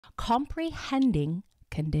comprehending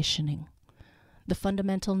conditioning. The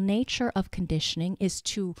fundamental nature of conditioning is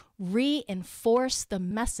to reinforce the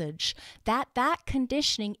message that that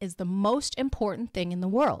conditioning is the most important thing in the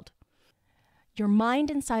world. Your mind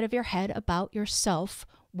inside of your head about yourself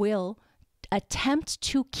will attempt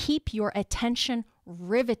to keep your attention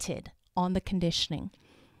riveted on the conditioning.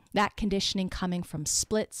 That conditioning coming from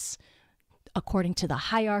splits according to the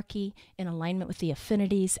hierarchy in alignment with the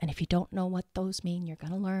affinities. And if you don't know what those mean, you're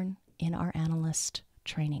going to learn in our analyst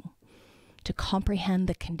training to comprehend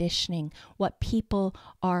the conditioning, what people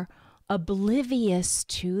are oblivious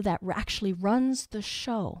to that actually runs the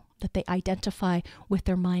show that they identify with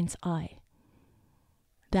their mind's eye.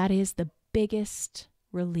 That is the biggest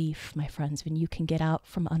relief, my friends, when you can get out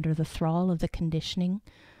from under the thrall of the conditioning,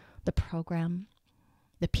 the program,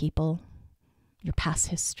 the people, your past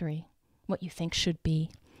history, what you think should be,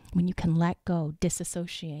 when you can let go,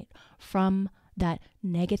 disassociate from that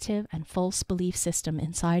negative and false belief system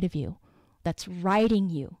inside of you that's riding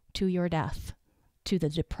you to your death, to the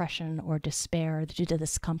depression or despair, to the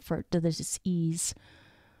discomfort, to the dis-ease.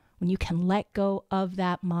 When you can let go of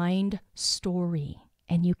that mind story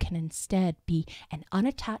and you can instead be an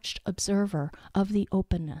unattached observer of the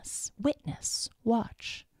openness, witness,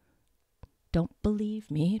 watch. Don't believe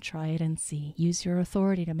me, try it and see. Use your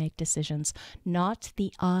authority to make decisions, not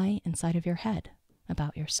the I inside of your head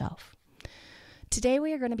about yourself. Today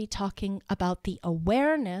we are going to be talking about the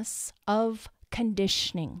awareness of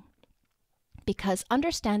conditioning, because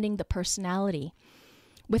understanding the personality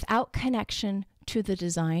without connection to the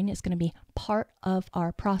design is going to be part of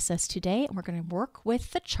our process today, and we're going to work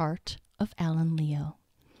with the chart of Alan Leo.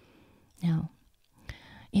 Now,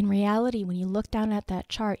 in reality, when you look down at that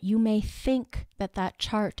chart, you may think that that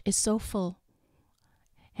chart is so full.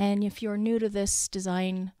 And if you're new to this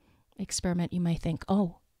design experiment, you may think,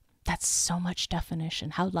 oh, that's so much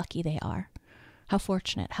definition. How lucky they are. How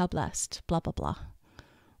fortunate, how blessed, blah, blah, blah.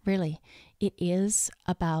 Really, it is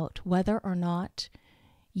about whether or not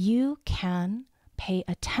you can pay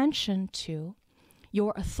attention to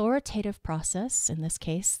your authoritative process, in this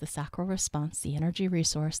case, the sacral response, the energy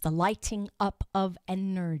resource, the lighting up of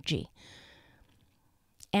energy.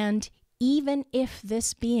 And even if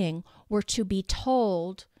this being were to be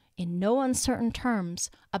told in no uncertain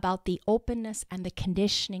terms about the openness and the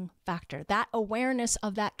conditioning factor, that awareness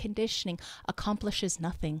of that conditioning accomplishes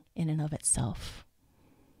nothing in and of itself.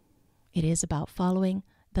 It is about following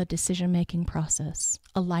the decision-making process,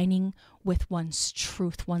 aligning with one's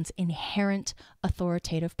truth, one's inherent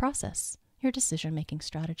authoritative process, your decision-making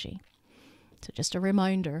strategy. So just a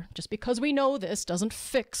reminder, just because we know this doesn't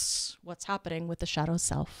fix what's happening with the shadow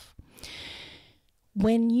self.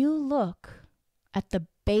 When you look at the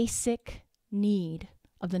basic need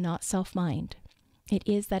of the not-self mind, it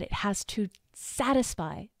is that it has to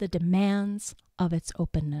satisfy the demands of its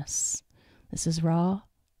openness. This is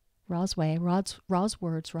Ra's way, Ra's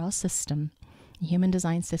words, Ra's system, the human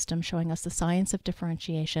design system, showing us the science of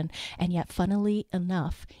differentiation. And yet, funnily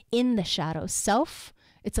enough, in the shadow self,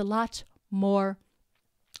 it's a lot more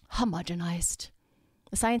homogenized.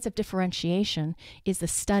 The science of differentiation is the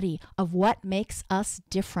study of what makes us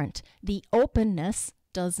different. The openness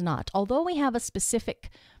does not. Although we have a specific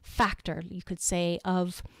factor, you could say,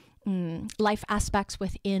 of life aspects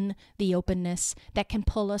within the openness that can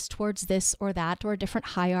pull us towards this or that or a different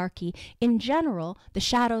hierarchy. In general, the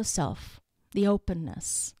shadow self, the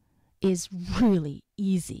openness, is really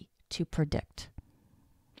easy to predict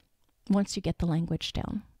once you get the language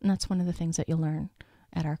down. And that's one of the things that you'll learn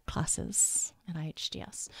at our classes at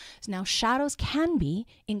IHDS. So now shadows can be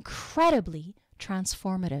incredibly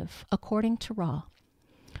transformative, according to Ra.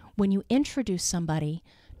 When you introduce somebody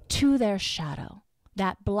to their shadow,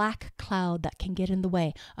 that black cloud that can get in the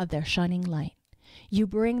way of their shining light, you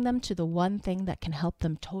bring them to the one thing that can help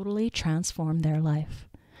them totally transform their life.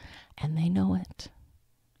 And they know it.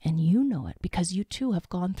 And you know it because you too have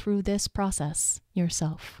gone through this process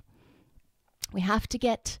yourself. We have to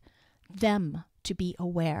get them to be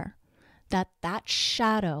aware that that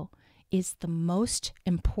shadow is the most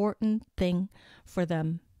important thing for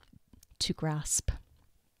them to grasp,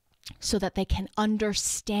 so that they can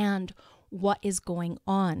understand what is going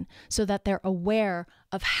on, so that they're aware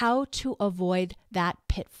of how to avoid that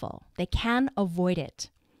pitfall. They can avoid it.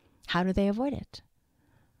 How do they avoid it?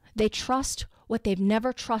 They trust what they've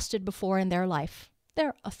never trusted before in their life,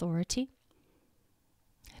 their authority.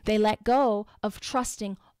 They let go of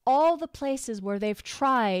trusting all the places where they've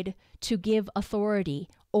tried to give authority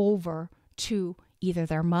over to either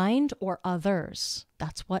their mind or others.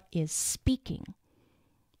 That's what is speaking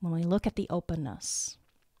when we look at the openness.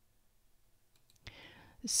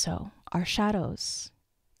 So our shadows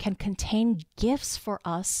can contain gifts for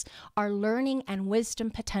us, our learning and wisdom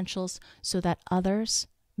potentials, so that others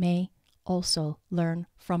may also learn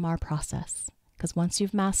from our process. Because once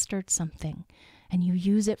you've mastered something and you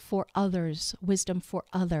use it for others, wisdom for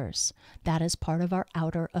others, that is part of our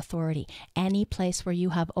outer authority. Any place where you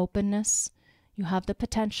have openness, you have the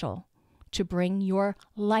potential to bring your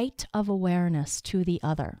light of awareness to the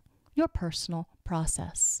other, your personal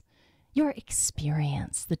process, your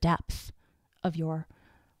experience, the depth of your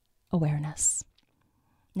awareness.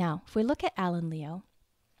 Now, if we look at Alan Leo,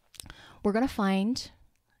 we're going to find,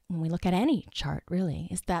 when we look at any chart really,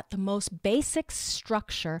 is that the most basic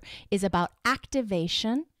structure is about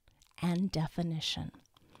activation and definition.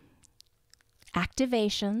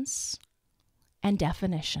 Activations and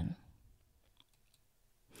definition.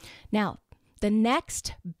 Now, the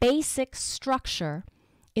next basic structure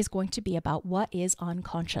is going to be about what is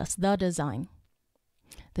unconscious, the design.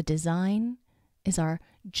 The design is our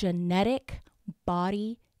genetic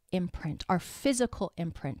body imprint, our physical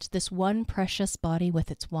imprint, this one precious body with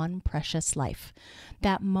its one precious life.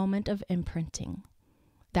 That moment of imprinting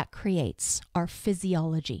that creates our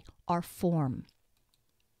physiology, our form.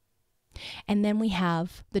 And then we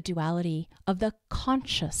have the duality of the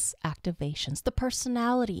conscious activations, the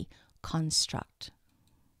personality construct.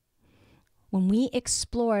 When we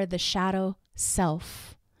explore the shadow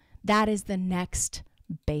self, that is the next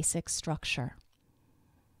basic structure.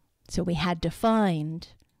 So we had defined,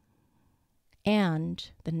 and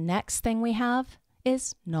the next thing we have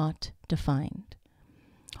is not defined.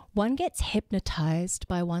 One gets hypnotized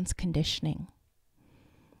by one's conditioning.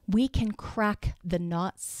 We can crack the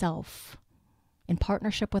not self in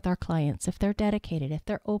partnership with our clients if they're dedicated, if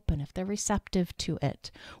they're open, if they're receptive to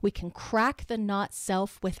it. We can crack the not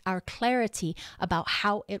self with our clarity about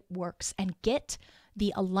how it works and get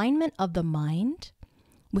the alignment of the mind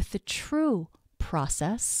with the true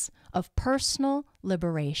process of personal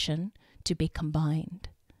liberation to be combined.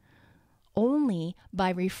 Only by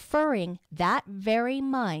referring that very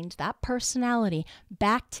mind, that personality,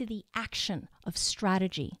 back to the action of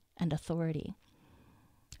strategy and authority.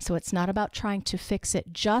 So it's not about trying to fix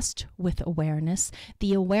it just with awareness.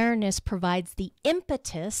 The awareness provides the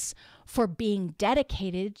impetus for being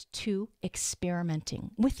dedicated to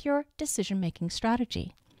experimenting with your decision-making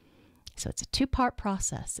strategy. So it's a two-part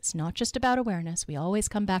process. It's not just about awareness. We always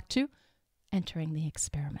come back to entering the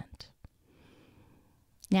experiment.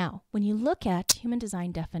 Now, when you look at human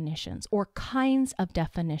design definitions or kinds of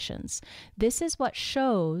definitions, this is what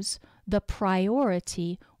shows the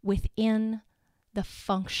priority within the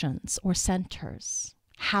functions or centers,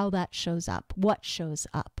 how that shows up, what shows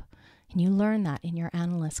up. And you learn that in your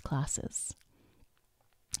analyst classes.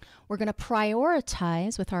 We're going to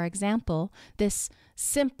prioritize, with our example, this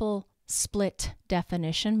simple split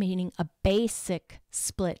definition, meaning a basic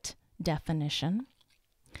split definition,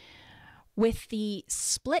 with the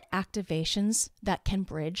split activations that can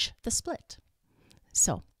bridge the split.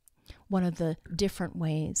 So, one of the different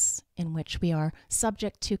ways in which we are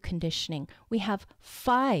subject to conditioning, we have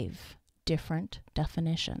 5 different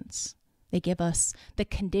definitions. They give us the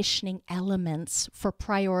conditioning elements for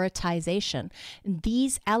prioritization. And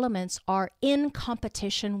these elements are in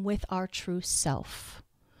competition with our true self.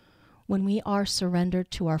 When we are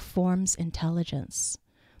surrendered to our form's intelligence,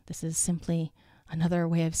 this is simply another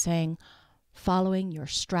way of saying following your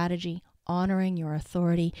strategy, honoring your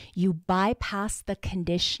authority, you bypass the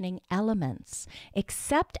conditioning elements,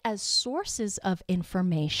 except as sources of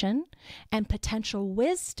information and potential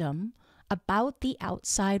wisdom about the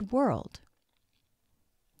outside world.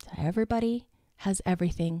 So everybody has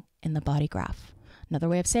everything in the body graph. Another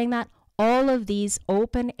way of saying that, all of these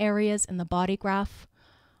open areas in the body graph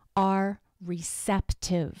are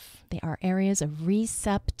receptive. They are areas of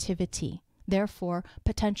receptivity. Therefore,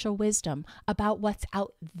 potential wisdom about what's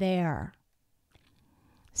out there.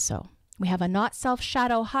 So, we have a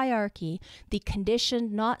not-self-shadow hierarchy. The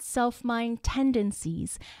conditioned not-self-mind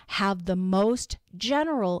tendencies have the most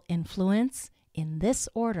general influence in this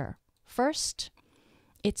order. First,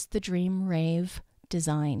 it's the dream rave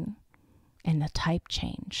design and the type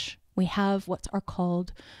change. We have what are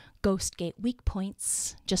called ghost gate weak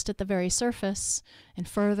points just at the very surface, and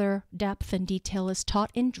further depth and detail is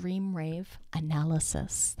taught in dream rave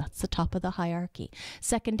analysis. That's the top of the hierarchy.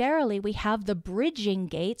 Secondarily, we have the bridging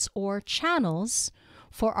gates or channels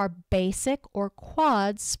for our basic or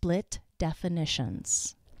quad split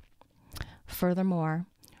definitions. Furthermore,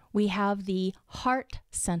 we have the heart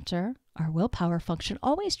center, our willpower function,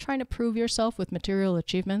 always trying to prove yourself with material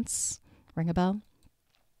achievements. Ring a bell?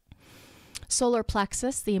 Solar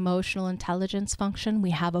plexus, the emotional intelligence function. We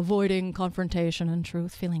have avoiding confrontation and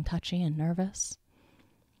truth, feeling touchy and nervous.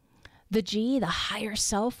 The G, the higher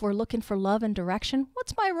self, we're looking for love and direction.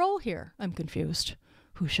 What's my role here? I'm confused.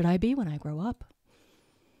 Who should I be when I grow up?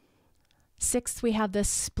 6th, we have the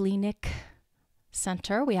splenic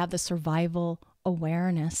center. We have the survival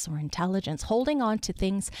awareness or intelligence, holding on to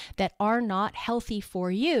things that are not healthy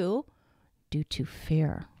for you due to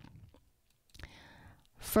fear.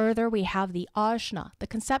 Further, we have the ajna, the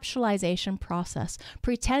conceptualization process,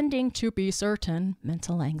 pretending to be certain,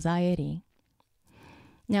 mental anxiety.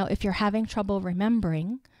 Now, if you're having trouble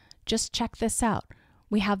remembering, just check this out.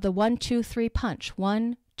 We have the 1, 2, 3 punch,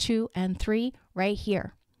 1, 2, and 3 right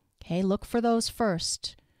here. Okay, look for those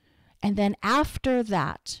first. And then after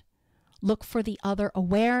that, look for the other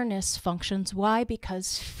awareness functions. Why?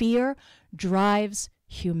 Because fear drives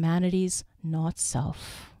humanity's not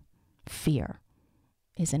self. Fear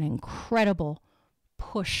is an incredible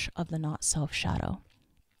push of the not self shadow.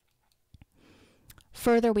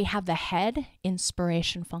 Further, we have the head,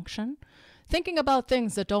 inspiration function. Thinking about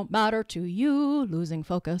things that don't matter to you, losing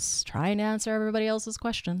focus, trying to answer everybody else's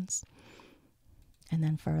questions. And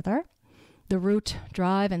then further, the root,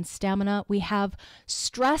 drive, and stamina. We have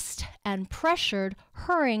stressed and pressured,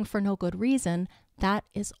 hurrying for no good reason. That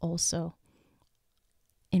is also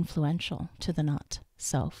influential to the not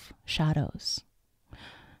self shadows.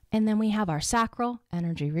 And then we have our sacral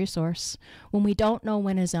energy resource. When we don't know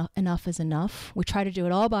when enough is enough, we try to do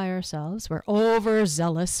it all by ourselves. We're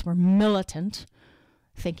overzealous. We're militant,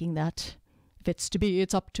 thinking that if it's to be,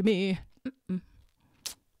 it's up to me.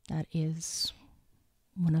 That is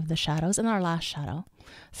one of the shadows. And our last shadow,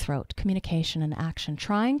 throat, communication and action,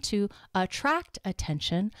 trying to attract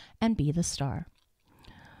attention and be the star.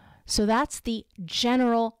 So that's the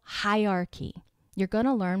general hierarchy. You're going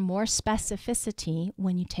to learn more specificity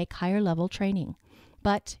when you take higher level training.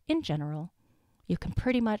 But in general, you can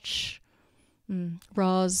pretty much,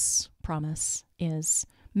 Ra's promise is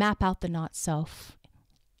map out the not self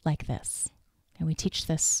like this. And we teach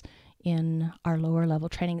this in our lower level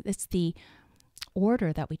training. It's the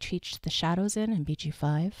order that we teach the shadows in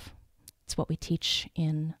BG5. It's what we teach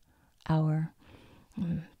in our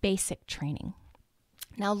basic training.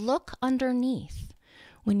 Now look underneath.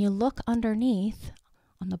 When you look underneath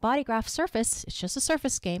on the body graph surface, it's just a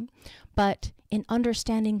surface game, but in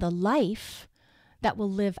understanding the life that will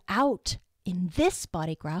live out in this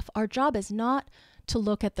body graph, our job is not to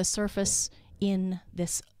look at the surface in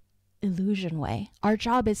this illusion way. Our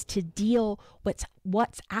job is to deal with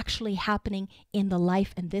what's actually happening in the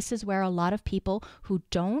life, and this is where a lot of people who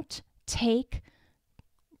don't take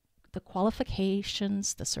the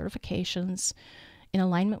qualifications, the certifications, in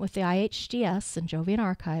alignment with the IHDS and Jovian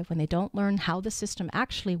Archive, when they don't learn how the system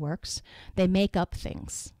actually works, they make up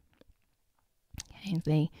things. Okay,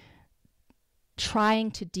 they trying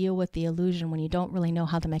to deal with the illusion when you don't really know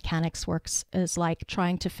how the mechanics works is like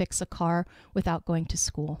trying to fix a car without going to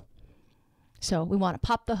school. So we want to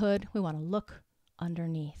pop the hood, we want to look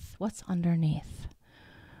underneath. What's underneath?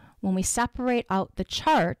 When we separate out the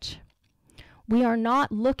chart, we are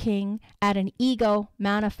not looking at an ego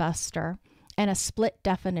manifester and a split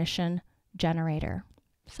definition generator.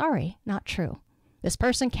 Sorry, not true. This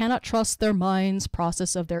person cannot trust their mind's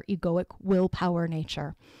process of their egoic willpower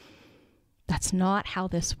nature. That's not how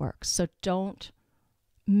this works. So don't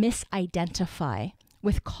misidentify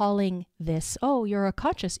with calling this, oh, you're a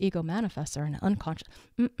conscious ego manifester and unconscious.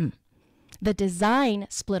 The design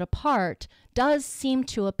split apart does seem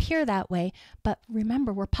to appear that way, but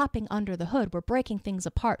remember, we're popping under the hood. We're breaking things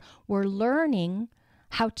apart. We're learning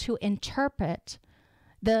how to interpret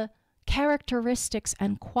the characteristics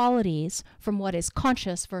and qualities from what is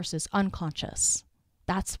conscious versus unconscious.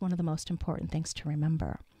 That's one of the most important things to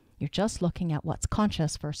remember. You're just looking at what's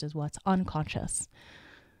conscious versus what's unconscious.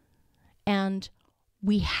 And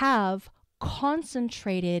we have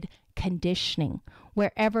concentrated conditioning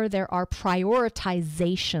wherever there are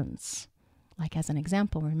prioritizations. Like as an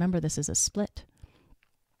example, remember this is a split.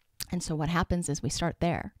 And so what happens is we start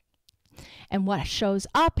there. And what shows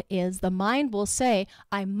up is the mind will say,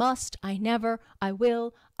 I must, I never, I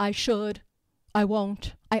will, I should, I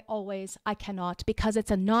won't, I always, I cannot, because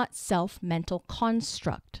it's a not self mental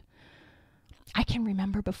construct. I can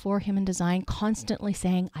remember before human design constantly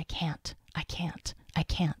saying, I can't, I can't, I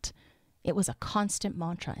can't. It was a constant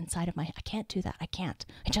mantra inside of my, I can't do that, I can't,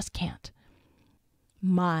 I just can't.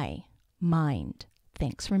 My mind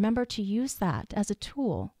thinks. Remember to use that as a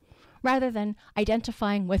tool, rather than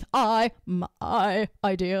identifying with my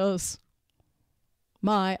ideas.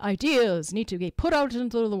 My ideas need to be put out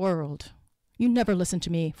into the world. You never listen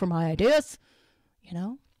to me for my ideas. You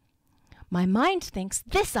know, my mind thinks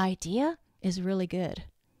this idea is really good.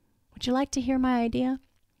 Would you like to hear my idea?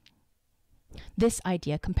 this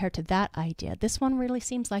idea compared to that idea. This one really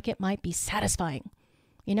seems like it might be satisfying,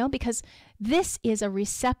 because this is a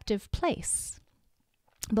receptive place.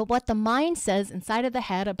 But what the mind says inside of the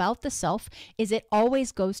head about the self is it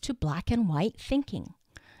always goes to black and white thinking.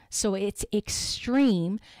 So it's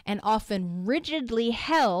extreme and often rigidly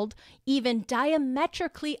held, even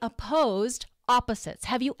diametrically opposed opposites.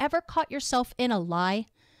 Have you ever caught yourself in a lie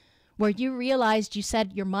where you realized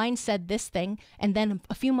your mind said this thing, and then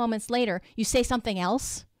a few moments later you say something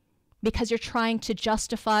else because you're trying to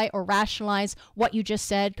justify or rationalize what you just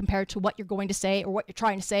said compared to what you're going to say or what you're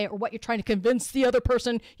trying to say or what you're trying to convince the other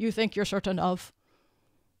person you think you're certain of?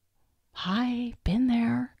 Hi, been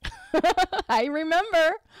there. I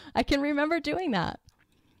can remember doing that.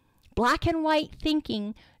 Black and white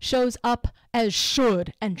thinking shows up as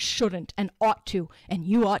should and shouldn't and ought to, and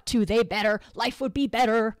you ought to, they better, life would be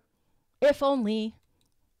better, if only.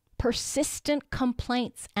 Persistent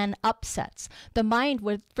complaints and upsets. The mind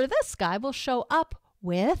for this guy will show up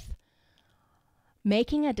with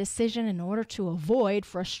making a decision in order to avoid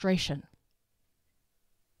frustration.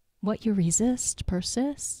 What you resist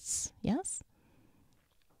persists, yes?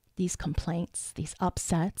 These complaints, these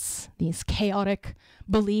upsets, these chaotic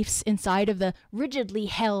beliefs inside of the rigidly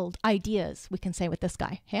held ideas, we can say with this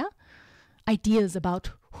guy, yeah? Ideas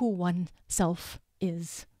about who oneself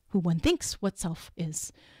is, who one thinks what self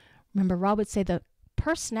is. Remember, Rob would say the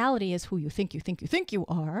personality is who you think you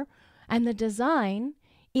are, and the design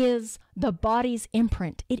is the body's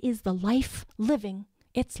imprint. It is the life living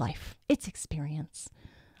its life, its experience.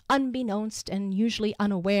 Unbeknownst and usually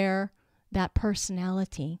unaware, that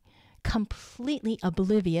personality, completely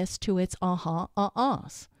oblivious to its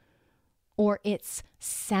ahs, or its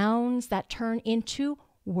sounds that turn into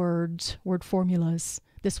words, word formulas.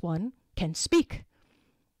 This one can speak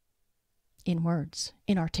in words,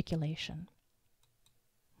 in articulation.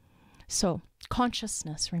 So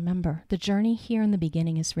consciousness, remember, the journey here in the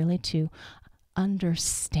beginning is really to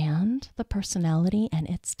understand the personality and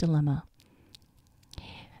its dilemma.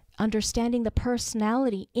 Understanding the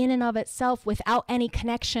personality in and of itself without any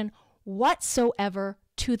connection whatsoever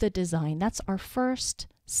to the design. That's our first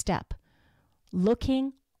step.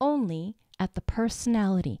 Looking only at the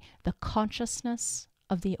personality, the consciousness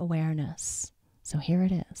of the awareness. So here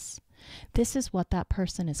it is. This is what that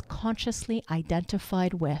person is consciously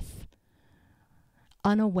identified with,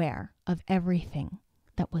 unaware of everything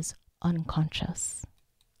that was unconscious.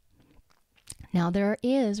 Now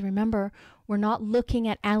remember, we're not looking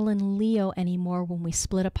at Alan Leo anymore when we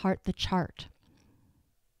split apart the chart.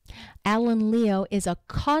 Alan Leo is a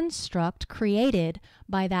construct created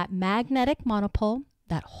by that magnetic monopole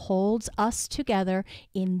that holds us together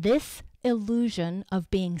in this illusion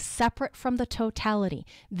of being separate from the totality,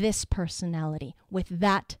 this personality with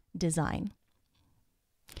that design.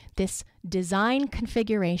 This design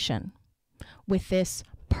configuration with this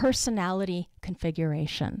personality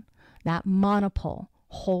configuration, that monopole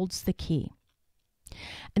holds the key.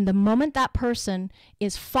 And the moment that person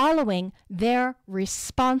is following their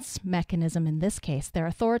response mechanism, in this case, their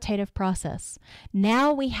authoritative process,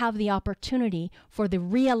 now we have the opportunity for the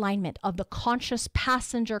realignment of the conscious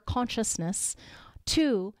passenger consciousness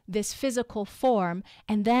to this physical form,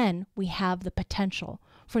 and then we have the potential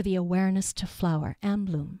for the awareness to flower and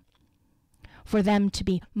bloom, for them to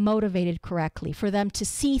be motivated correctly, for them to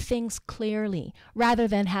see things clearly, rather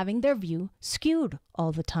than having their view skewed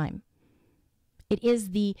all the time. It is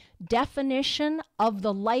the definition of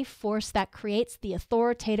the life force that creates the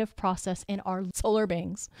authoritative process in our solar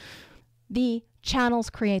beings. The channels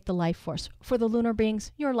create the life force. For the lunar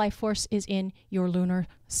beings, your life force is in your lunar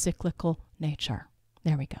cyclical nature.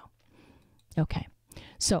 There we go. Okay,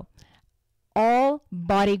 so all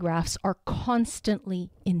body graphs are constantly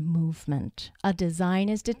in movement. A design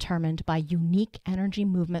is determined by unique energy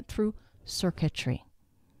movement through circuitry.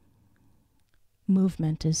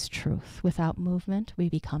 Movement is truth. Without movement, we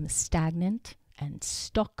become stagnant and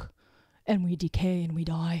stuck, and we decay and we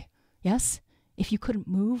die. Yes? If you couldn't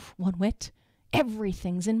move one whit,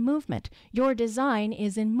 everything's in movement. Your design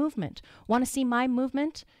is in movement. Want to see my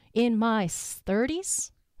movement in my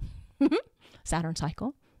 30s? Saturn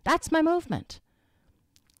cycle. That's my movement.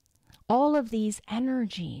 All of these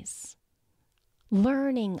energies,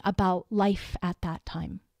 learning about life at that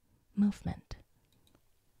time. Movement.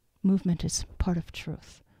 Movement is part of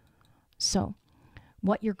truth. So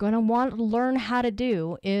what you're going to want to learn how to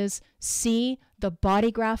do is see the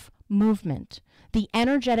body graph movement, the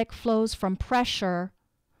energetic flows from pressure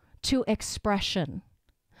to expression,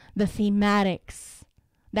 the thematics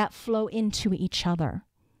that flow into each other.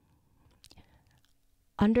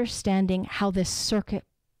 Understanding how this circuit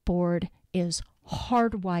board is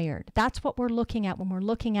hardwired. That's what we're looking at when we're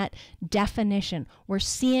looking at definition. We're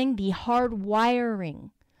seeing the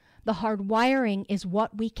hardwiring. The hardwiring is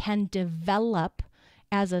what we can develop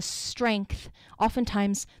as a strength.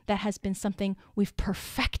 Oftentimes that has been something we've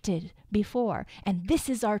perfected before. And this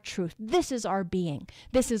is our truth. This is our being.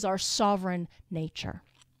 This is our sovereign nature.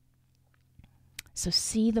 So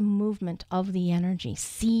see the movement of the energy.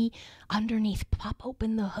 See underneath, pop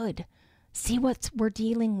open the hood. See what we're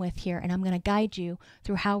dealing with here. And I'm going to guide you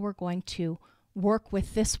through how we're going to work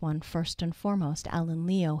with this one first and foremost, Alan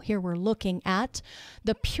Leo. Here we're looking at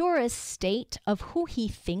the purest state of who he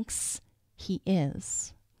thinks he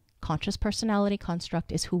is. Conscious personality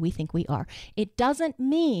construct is who we think we are. It doesn't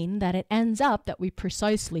mean that it ends up that we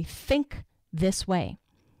precisely think this way,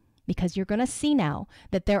 because you're going to see now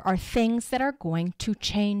that there are things that are going to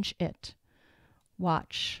change it.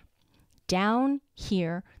 Watch. Down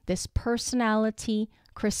here, this personality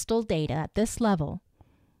crystal data at this level,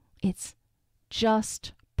 it's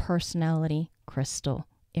just personality crystal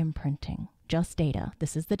imprinting, just data.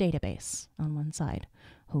 This is the database on one side.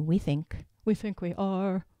 Who we think we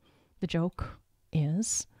are. The joke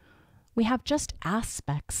is we have just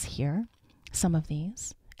aspects here, some of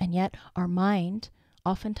these, and yet our mind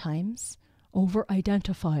oftentimes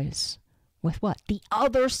over-identifies with what? The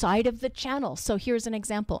other side of the channel. So here's an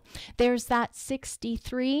example. There's that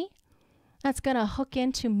 63 that's going to hook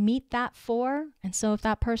into meet that 4. And so if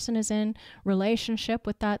that person is in relationship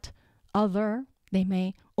with that other, they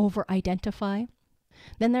may over-identify.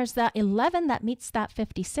 Then there's that 11 that meets that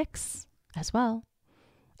 56 as well.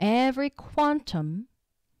 Every quantum,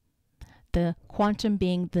 the quantum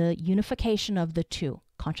being the unification of the two,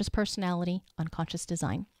 conscious personality, unconscious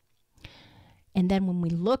design. And then when we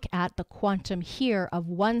look at the quantum here of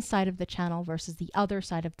one side of the channel versus the other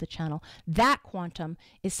side of the channel, that quantum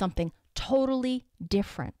is something totally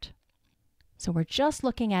different. So we're just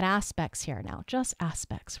looking at aspects here now, just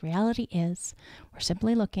aspects. Reality is we're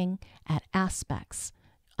simply looking at aspects.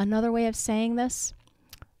 Another way of saying this,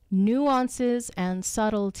 nuances and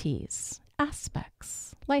subtleties,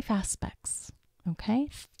 aspects, life aspects, okay?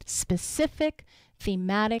 Specific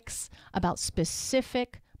thematics about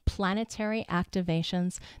specific planetary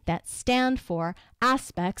activations that stand for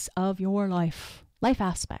aspects of your life. Life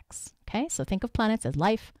aspects, okay? So think of planets as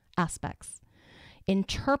life aspects.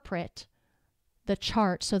 Interpret the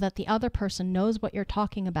chart so that the other person knows what you're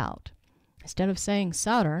talking about. Instead of saying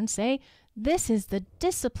Saturn, say, this is the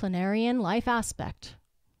disciplinarian life aspect,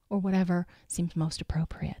 or whatever seems most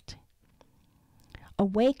appropriate.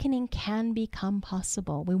 Awakening can become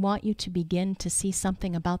possible. We want you to begin to see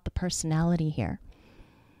something about the personality here.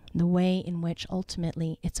 The way in which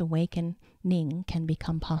ultimately its awakening can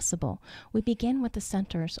become possible. We begin with the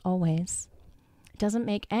centers always. It doesn't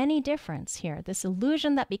make any difference here. This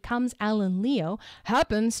illusion that becomes Alan Leo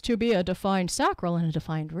happens to be a defined sacral and a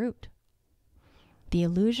defined root. The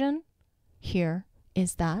illusion here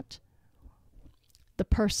is that the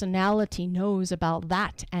personality knows about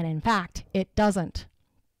that, and in fact, it doesn't.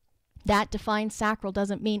 That defined sacral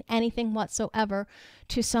doesn't mean anything whatsoever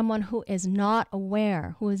to someone who is not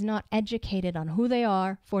aware, who is not educated on who they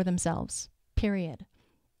are for themselves, period.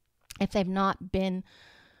 If they've not been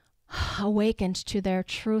awakened to their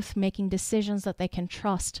truth, making decisions that they can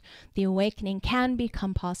trust, the awakening can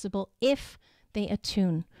become possible if they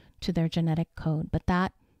attune to their genetic code. But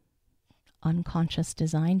that unconscious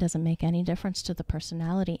design doesn't make any difference to the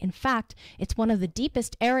personality. In fact, it's one of the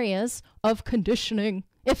deepest areas of conditioning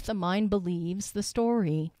if the mind believes the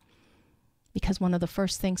story. Because one of the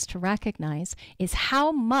first things to recognize is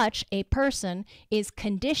how much a person is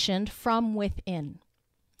conditioned from within.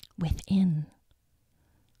 Within.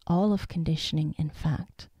 All of conditioning, in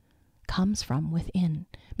fact, comes from within,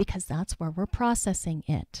 because that's where we're processing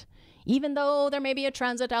it. Even though there may be a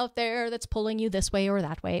transit out there that's pulling you this way or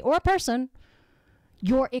that way, or a person,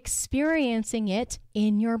 you're experiencing it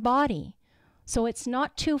in your body. So it's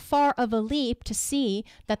not too far of a leap to see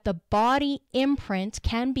that the body imprint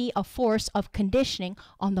can be a force of conditioning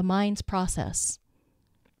on the mind's process.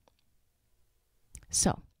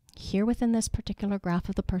 So here within this particular graph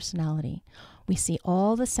of the personality, we see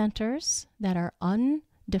all the centers that are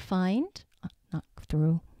undefined, not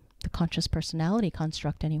through the conscious personality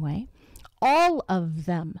construct anyway, all of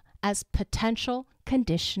them as potential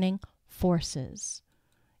conditioning forces.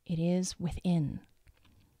 It is within,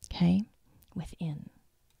 okay? Within.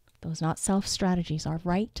 Those not self strategies are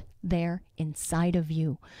right there inside of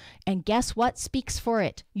you. And guess what speaks for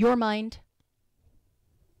it? Your mind.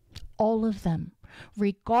 All of them,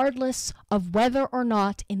 regardless of whether or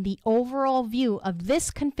not in the overall view of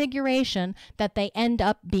this configuration that they end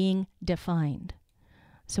up being defined.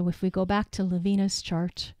 So if we go back to Laveena's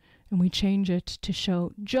chart and we change it to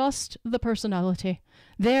show just the personality,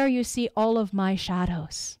 there you see all of my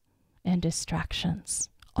shadows and distractions,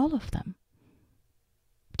 all of them.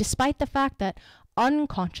 Despite the fact that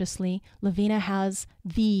unconsciously, Laveena has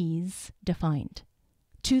these defined.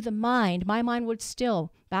 To the mind, my mind would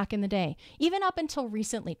still, back in the day, even up until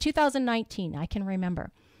recently, 2019, I can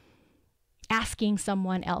remember, asking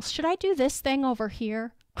someone else, should I do this thing over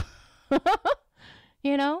here?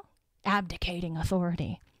 You know, abdicating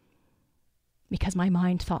authority. Because my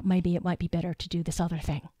mind thought maybe it might be better to do this other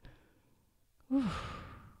thing. Ooh.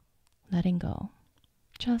 Letting go.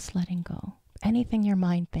 Just letting go. Anything your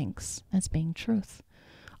mind thinks as being truth.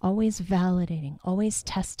 Always validating, always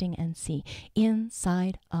testing and see.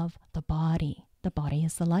 Inside of the body. The body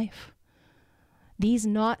is the life. These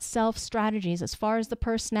not self strategies, as far as the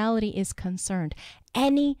personality is concerned,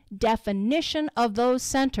 any definition of those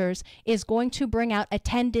centers is going to bring out a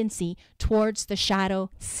tendency towards the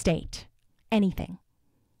shadow state. Anything.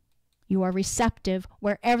 You are receptive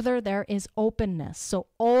wherever there is openness. So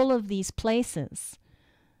all of these places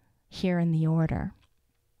here in the order.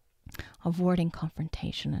 Avoiding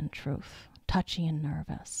confrontation and truth. Touchy and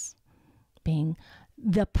nervous. Being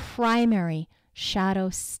the primary shadow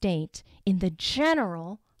state in the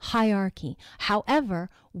general hierarchy. However,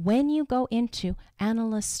 when you go into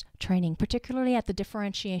analyst training, particularly at the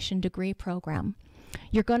differentiation degree program,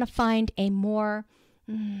 you're going to find a more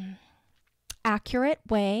accurate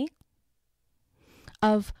way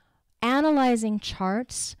of analyzing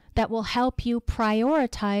charts that will help you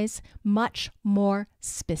prioritize much more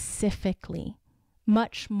specifically,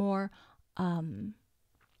 much more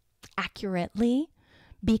accurately,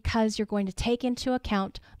 because you're going to take into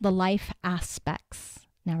account the life aspects.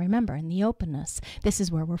 Now remember, in the openness, this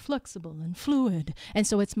is where we're flexible and fluid, and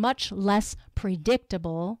so it's much less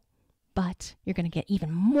predictable, but you're going to get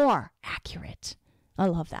even more accurate. I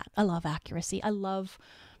love that. I love accuracy. I love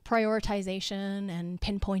prioritization and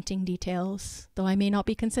pinpointing details, though I may not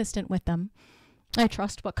be consistent with them. I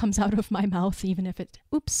trust what comes out of my mouth, even if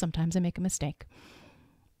sometimes I make a mistake.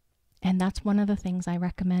 And that's one of the things I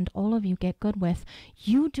recommend all of you get good with.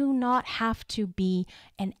 You do not have to be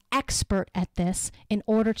an expert at this in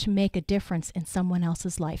order to make a difference in someone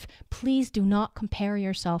else's life. Please do not compare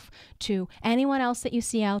yourself to anyone else that you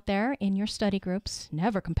see out there in your study groups.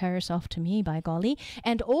 Never compare yourself to me, by golly.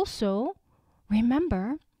 And also,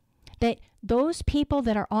 remember that those people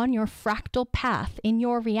that are on your fractal path in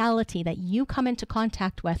your reality that you come into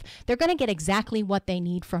contact with, they're going to get exactly what they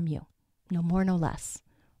need from you. No more, no less.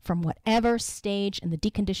 From whatever stage in the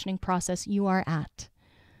deconditioning process you are at.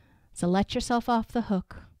 So let yourself off the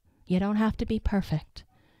hook. You don't have to be perfect.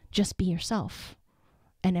 Just be yourself.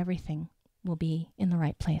 And everything will be in the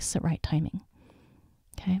right place at right timing.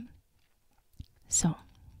 Okay? So,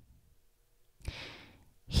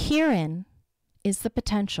 herein is the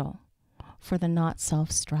potential for the not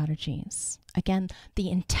self strategies. Again, the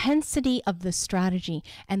intensity of the strategy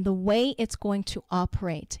and the way it's going to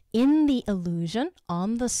operate in the illusion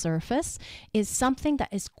on the surface is something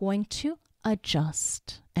that is going to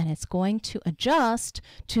adjust. And it's going to adjust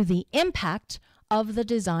to the impact of the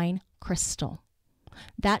design crystal.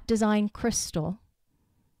 That design crystal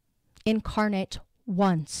incarnate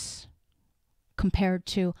once compared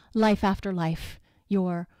to life after life,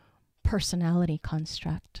 your personality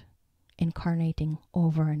construct. Incarnating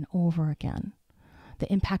over and over again.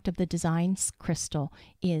 The impact of the designs crystal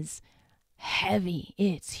is heavy.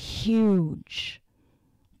 It's huge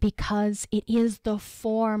because it is the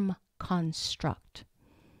form construct.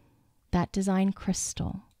 That design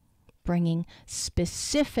crystal bringing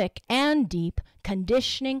specific and deep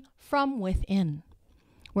conditioning from within,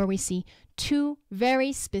 where we see two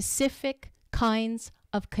very specific kinds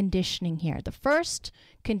of conditioning here. The first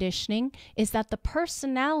conditioning is that the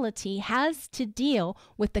personality has to deal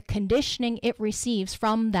with the conditioning it receives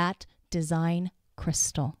from that design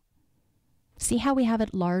crystal. See how we have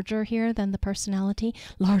it larger here than the personality?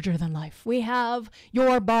 Larger than life. We have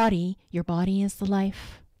your body. Your body is the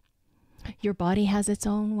life. Your body has its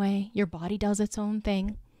own way. Your body does its own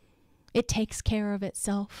thing. It takes care of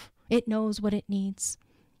itself. It knows what it needs.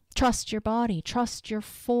 Trust your body. Trust your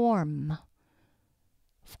form.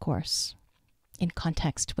 Of course, in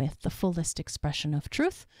context with the fullest expression of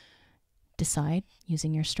truth, decide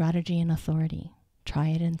using your strategy and authority. Try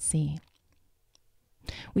it and see.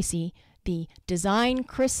 We see the design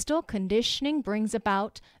crystal conditioning brings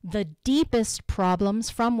about the deepest problems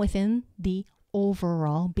from within the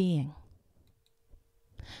overall being.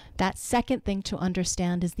 That second thing to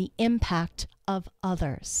understand is the impact of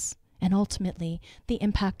others. and ultimately the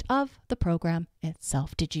impact of the program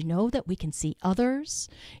itself. Did you know that we can see others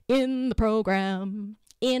in the program,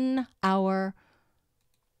 in our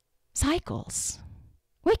cycles?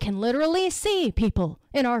 We can literally see people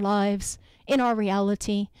in our lives, in our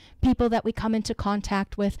reality, people that we come into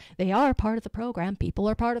contact with. They are part of the program. People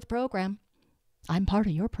are part of the program. I'm part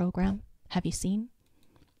of your program. Have you seen?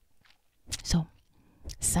 So,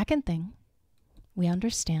 second thing, we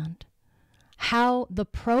understand how the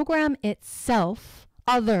program itself,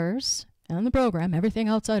 others, and the program, everything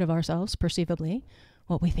outside of ourselves, perceivably,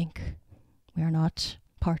 what we think we are not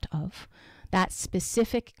part of, that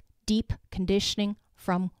specific deep conditioning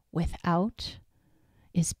from without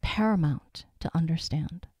is paramount to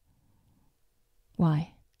understand.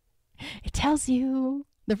 Why? It tells you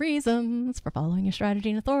the reasons for following your strategy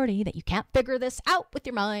and authority, that you can't figure this out with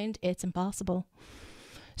your mind. It's impossible.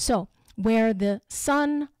 So, where the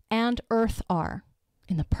sun and earth are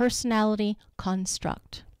in the personality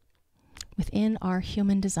construct within our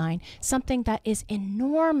human design, something that is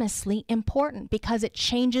enormously important because it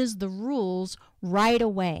changes the rules right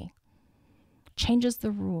away. Changes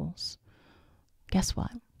the rules. Guess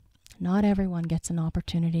what? Not everyone gets an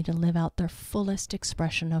opportunity to live out their fullest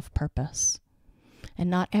expression of purpose. And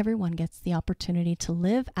not everyone gets the opportunity to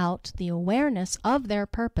live out the awareness of their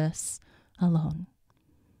purpose alone.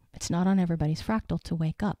 It's not on everybody's fractal to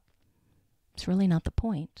wake up. It's really not the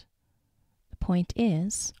point. The point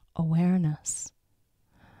is awareness.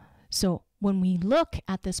 So when we look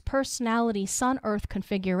at this personality sun-earth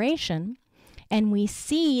configuration, and we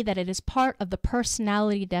see that it is part of the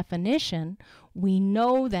personality definition, we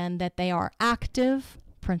know then that they are active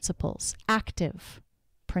principles. Active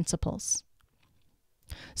principles.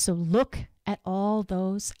 So look at all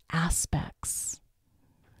those aspects.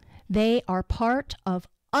 They are part of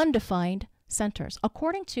undefined centers,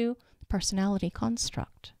 according to the personality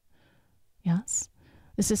construct. Yes?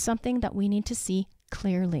 This is something that we need to see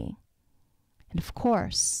clearly. And of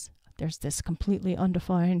course, there's this completely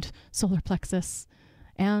undefined solar plexus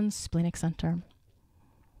and splenic center.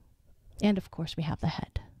 And of course, we have the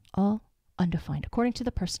head, all undefined, according to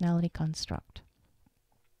the personality construct.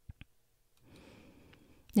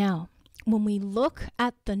 Now, when we look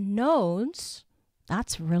at the nodes,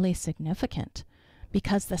 that's really significant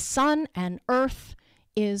because the sun and earth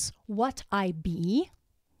is what I be,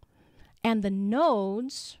 and the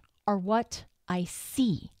nodes are what I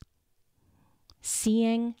see.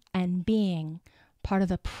 Seeing and being, part of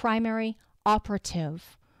the primary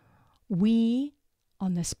operative we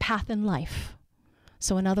on this path in life.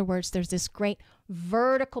 So in other words, there's this great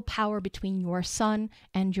vertical power between your sun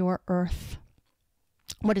and your earth.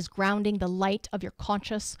 What is grounding the light of your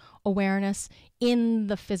conscious awareness in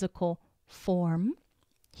the physical form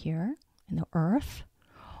here in the earth,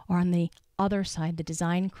 or on the other side, the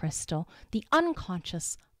design crystal, the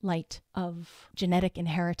unconscious light of genetic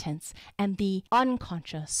inheritance and the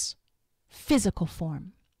unconscious physical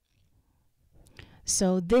form.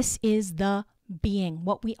 So this is the being.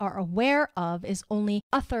 What we are aware of is only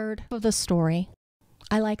a third of the story.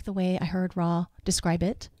 I like the way I heard Ra describe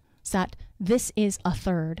it, is that this is a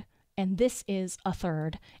third, and this is a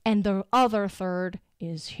third, and the other third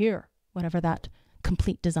is here, whatever that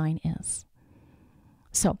complete design is.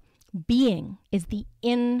 So being is the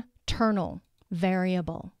internal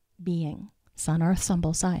variable being, sun, earth, on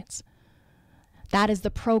both sides. That is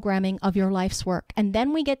the programming of your life's work. And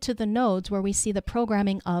then we get to the nodes where we see the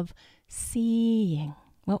programming of seeing.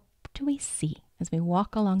 What do we see as we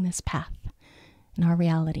walk along this path in our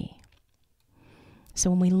reality? So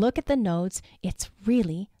when we look at the nodes, it's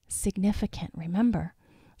really significant. Remember,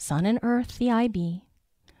 sun and earth, the IB.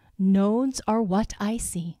 Nodes are what I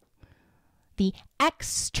see. The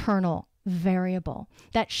external variable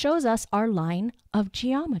that shows us our line of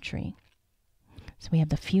geometry. So we have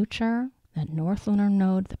the future, that north lunar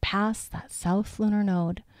node, the past, that south lunar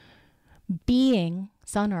node, being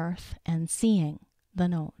sun, earth, and seeing the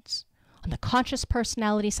nodes. On the conscious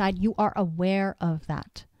personality side, you are aware of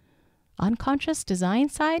that. Unconscious design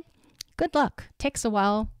side, good luck. Takes a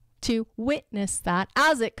while to witness that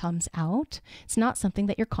as it comes out. It's not something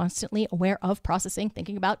that you're constantly aware of, processing,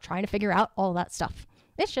 thinking about, trying to figure out all that stuff.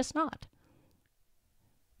 It's just not.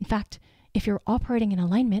 In fact, if you're operating in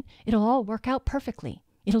alignment, it'll all work out perfectly.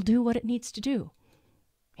 It'll do what it needs to do.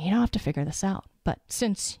 You don't have to figure this out. But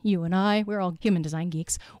since you and I, we're all human design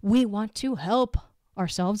geeks, we want to help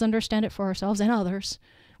ourselves understand it for ourselves and others.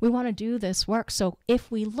 We want to do this work. So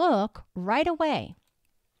if we look right away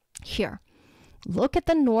here, look at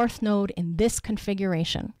the north node in this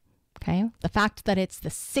configuration. Okay, the fact that it's the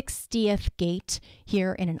 60th gate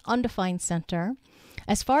here in an undefined center,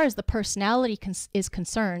 As far as the personality is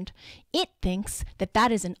concerned, it thinks that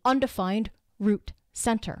that is an undefined root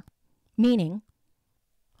center, meaning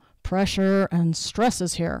pressure and stress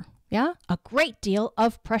is here. Yeah, a great deal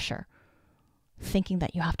of pressure. Thinking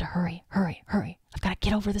that you have to hurry, hurry, hurry. I've got to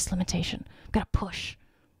get over this limitation. I've got to push.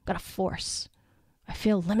 I've got to force. I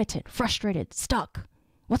feel limited, frustrated, stuck.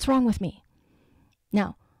 What's wrong with me?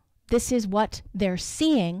 Now, this is what they're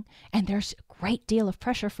seeing, and there's a great deal of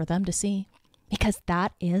pressure for them to see because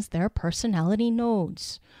that is their personality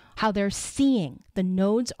nodes. How they're seeing. The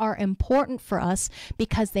nodes are important for us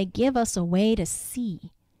because they give us a way to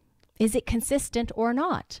see. Is it consistent or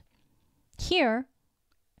not? Here,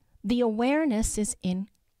 the awareness is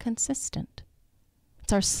inconsistent.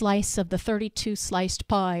 It's our slice of the 32 sliced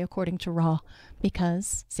pie according to Ra,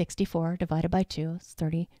 because 64 divided by 2 is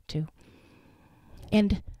 32.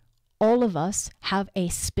 And all of us have a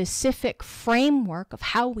specific framework of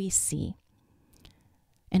how we see.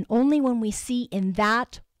 And only when we see in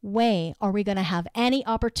that way are we going to have any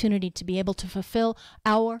opportunity to be able to fulfill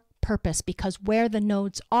our purpose, because where the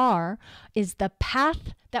nodes are is the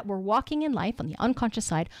path that we're walking in life on the unconscious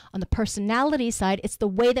side. On the personality side, it's the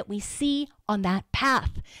way that we see on that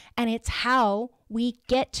path. And it's how we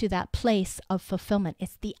get to that place of fulfillment.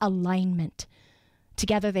 It's the alignment.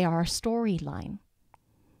 Together they are a storyline.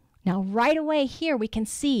 Now, right away here, we can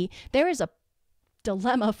see there is a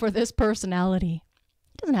dilemma for this personality.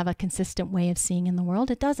 It doesn't have a consistent way of seeing in the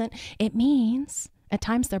world. It doesn't. It means at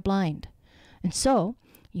times they're blind. And so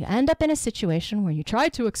you end up in a situation where you try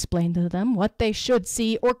to explain to them what they should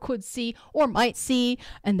see or could see or might see,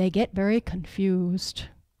 and they get very confused.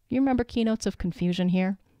 You remember keynotes of confusion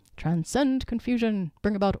here? Transcend confusion,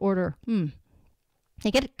 bring about order.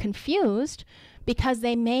 They get confused because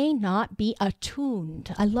they may not be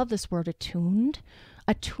attuned. I love this word, attuned.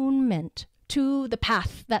 Attunement to the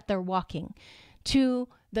path that they're walking, to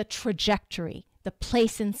the trajectory, the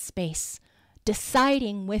place in space.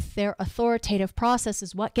 Deciding with their authoritative process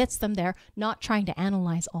is what gets them there, not trying to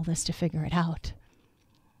analyze all this to figure it out.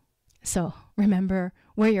 So remember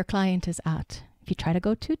where your client is at. If you try to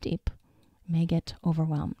go too deep, you may get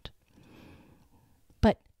overwhelmed.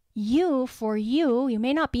 But you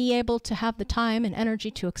may not be able to have the time and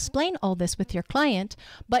energy to explain all this with your client,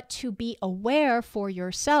 but to be aware for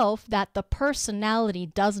yourself that the personality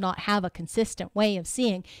does not have a consistent way of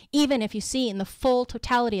seeing. Even if you see in the full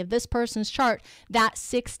totality of this person's chart, that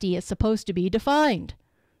 60 is supposed to be defined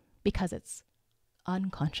because it's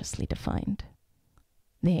unconsciously defined.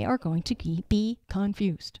 They are going to be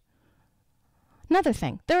confused. Another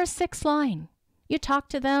thing, they're a 6th line. You talk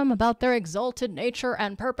to them about their exalted nature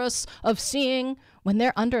and purpose of seeing when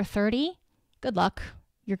they're under 30. Good luck.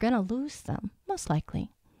 You're going to lose them, most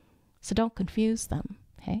likely. So don't confuse them,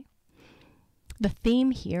 okay? The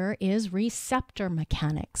theme here is receptor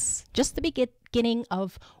mechanics. Just the beginning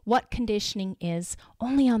of what conditioning is,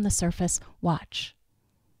 only on the surface. Watch.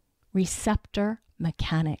 Receptor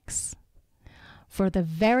mechanics. For the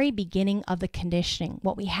very beginning of the conditioning,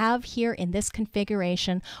 what we have here in this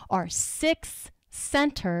configuration are 6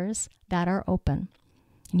 centers that are open.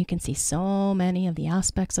 And you can see so many of the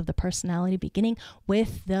aspects of the personality beginning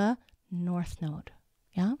with the North Node.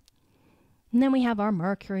 Yeah? And then we have our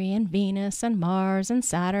Mercury and Venus and Mars and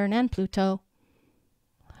Saturn and Pluto.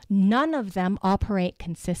 None of them operate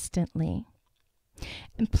consistently.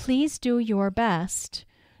 And please do your best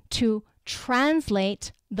to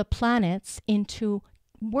translate the planets into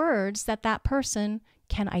words that that person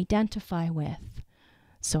can identify with.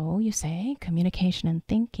 So you say communication and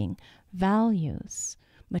thinking, values,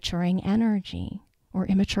 maturing energy or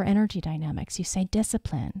immature energy dynamics. You say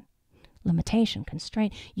discipline, limitation,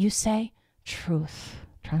 constraint. You say truth,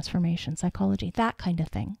 transformation, psychology, that kind of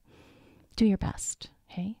thing. Do your best,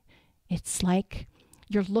 okay? It's like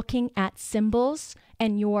you're looking at symbols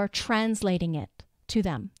and you're translating it to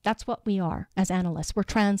them. That's what we are as analysts. We're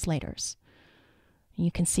translators.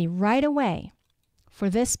 You can see right away for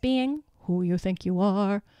this being who you think you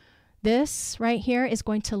are, this right here is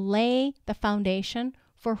going to lay the foundation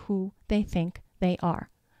for who they think they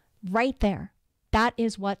are. Right there. That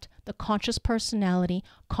is what the conscious personality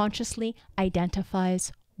consciously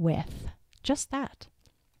identifies with. Just that.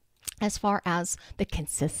 As far as the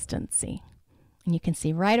consistency. And you can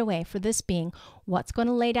see right away for this being, what's going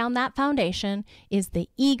to lay down that foundation is the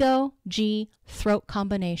ego G throat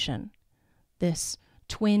combination. This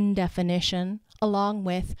twin definition, along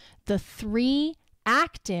with the 3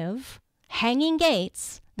 active hanging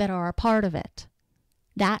gates that are a part of it.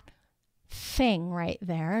 That thing right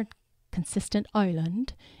there, consistent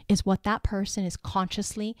island, is what that person is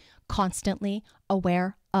consciously, constantly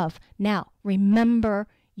aware of. Now, remember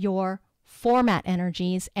your format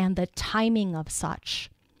energies and the timing of such.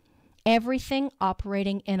 Everything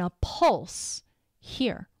operating in a pulse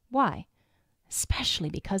here. Why? Especially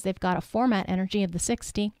because they've got a format energy of the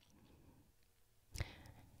 60.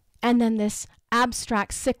 And then this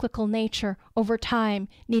abstract cyclical nature over time,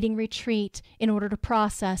 needing retreat in order to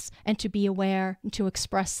process and to be aware and to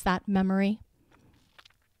express that memory.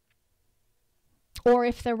 Or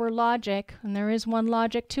if there were logic, and there is one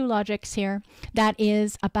logic, two logics here, that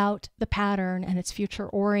is about the pattern and it's future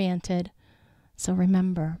oriented. So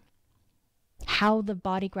remember, how the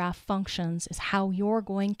body graph functions is how you're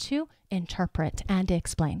going to interpret and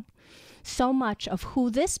explain. So much of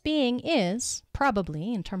who this being is,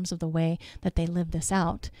 probably in terms of the way that they live this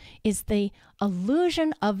out, is the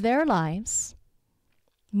illusion of their lives.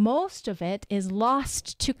 Most of it is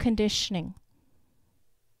lost to conditioning.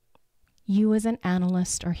 You as an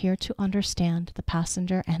analyst are here to understand the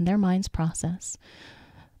passenger and their mind's process,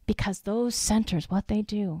 because those centers, what they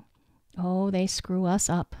do, oh, they screw us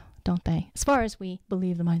up, don't they? As far as we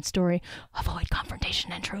believe the mind story, avoid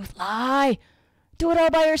confrontation and truth, lie. Do it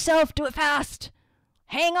all by yourself. Do it fast.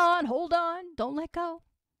 Hang on. Hold on. Don't let go.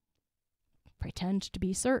 Pretend to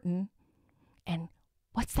be certain. And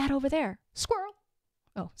what's that over there? Squirrel.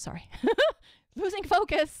 Oh, sorry. Losing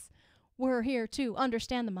focus. We're here to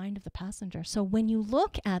understand the mind of the passenger. So when you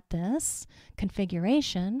look at this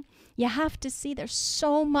configuration, you have to see there's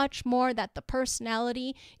so much more that the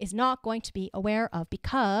personality is not going to be aware of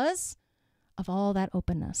because of all that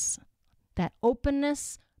openness. That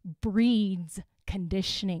openness breeds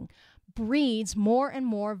conditioning, breeds more and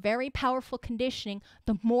more very powerful conditioning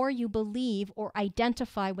the more you believe or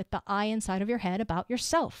identify with the I inside of your head about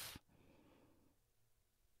yourself.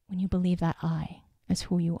 When you believe that I is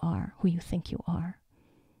who you are, who you think you are.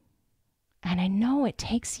 And I know it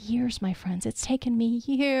takes years, my friends. It's taken me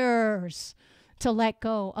years to let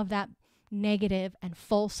go of that negative and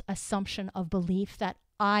false assumption of belief that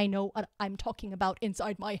I know what I'm talking about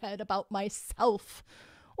inside my head about myself,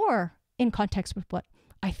 or in context with what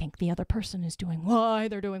I think the other person is doing, why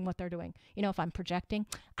they're doing what they're doing. You know, if I'm projecting,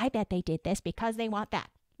 I bet they did this because they want that.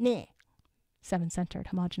 Meh. Seven-centered,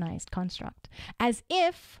 homogenized construct. As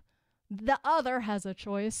if the other has a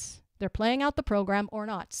choice. They're playing out the program or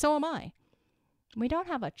not. So am I. We don't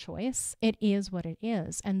have a choice. It is what it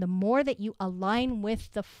is. And the more that you align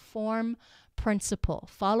with the form principle,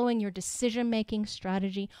 following your decision-making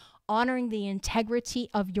strategy, honoring the integrity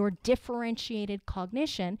of your differentiated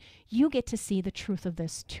cognition, you get to see the truth of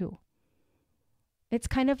this too. It's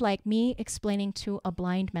kind of like me explaining to a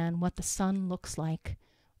blind man what the sun looks like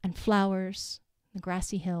and flowers, the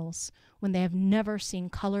grassy hills, when they have never seen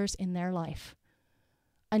colors in their life.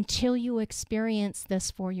 Until you experience this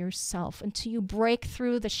for yourself, until you break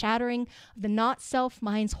through the shattering, the not-self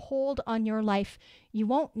mind's hold on your life, you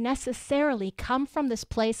won't necessarily come from this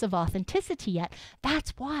place of authenticity yet.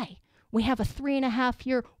 That's why we have a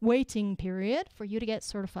 3.5-year waiting period for you to get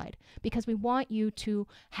certified, because we want you to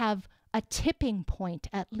have a tipping point,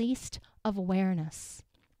 at least, of awareness,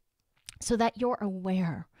 so that you're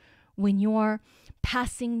aware when you're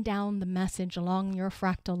passing down the message along your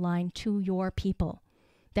fractal line to your people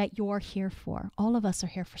that you're here for. All of us are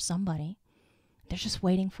here for somebody. They're just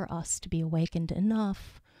waiting for us to be awakened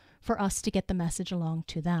enough for us to get the message along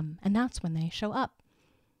to them. And that's when they show up.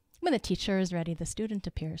 When the teacher is ready, the student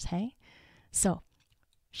appears, hey? So,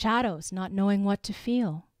 shadows, not knowing what to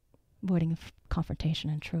feel, avoiding confrontation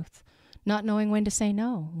and truth, not knowing when to say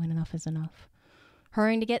no, when enough is enough,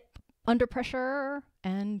 hurrying to get under pressure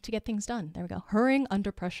and to get things done. There we go. Hurrying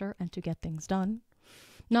under pressure and to get things done.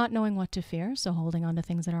 Not knowing what to fear, so holding on to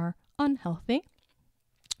things that are unhealthy.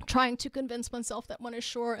 Trying to convince oneself that one is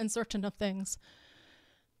sure and certain of things.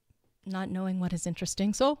 Not knowing what is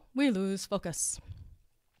interesting, so we lose focus.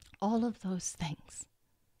 All of those things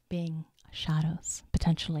being shadows,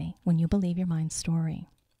 potentially, when you believe your mind's story.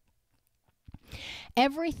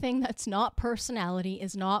 Everything that's not personality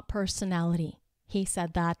is not personality. He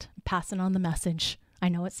said that, passing on the message. I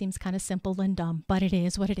know it seems kind of simple and dumb, but it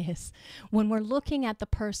is what it is. When we're looking at the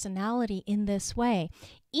personality in this way,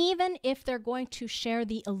 even if they're going to share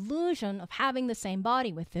the illusion of having the same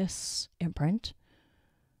body with this imprint,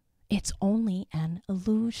 it's only an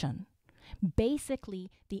illusion. Basically,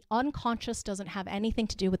 the unconscious doesn't have anything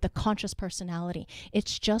to do with the conscious personality.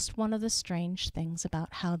 It's just one of the strange things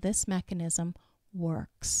about how this mechanism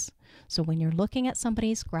works. So when you're looking at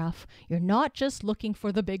somebody's graph, you're not just looking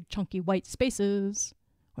for the big chunky white spaces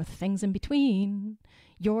or the things in between.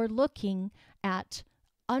 You're looking at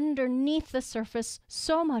underneath the surface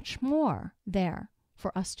so much more there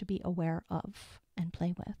for us to be aware of and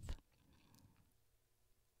play with.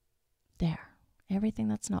 There. Everything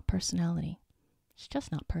that's not personality. It's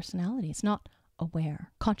just not personality. It's not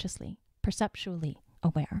aware, consciously, perceptually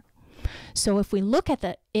aware. So if we look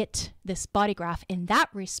at this body graph in that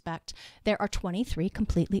respect, there are 23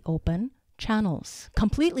 completely open channels,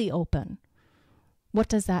 completely open. What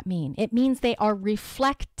does that mean? It means they are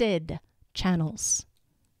reflected channels.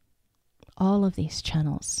 All of these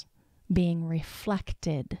channels being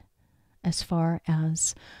reflected as far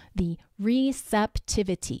as the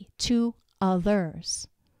receptivity to others.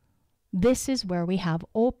 This is where we have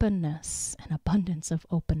openness, an abundance of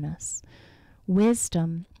openness,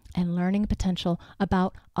 wisdom, and learning potential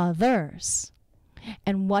about others.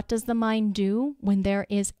 And what does the mind do when there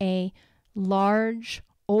is a large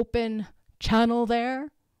open channel there?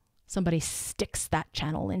 Somebody sticks that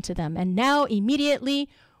channel into them. And now immediately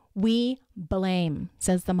we blame,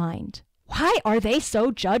 says the mind. Why are they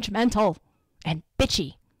so judgmental and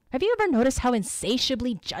bitchy? Have you ever noticed how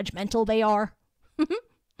insatiably judgmental they are?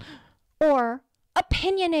 Or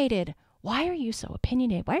opinionated. Why are you so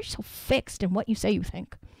opinionated? Why are you so fixed in what you say you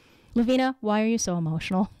think? Laveena, why are you so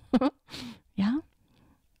emotional? Yeah?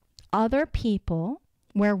 Other people,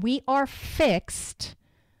 where we are fixed,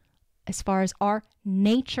 as far as our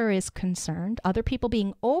nature is concerned, other people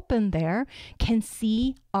being open there can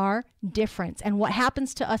see our difference. And what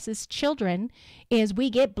happens to us as children is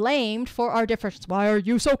we get blamed for our difference. Why are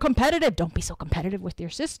you so competitive? Don't be so competitive with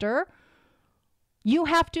your sister. You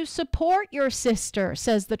have to support your sister,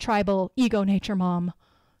 says the tribal ego nature mom.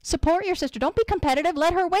 Support your sister. Don't be competitive.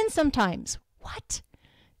 Let her win sometimes. What?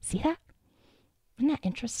 See that? Isn't that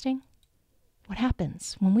interesting? What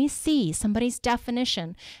happens when we see somebody's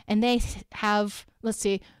definition and they have, let's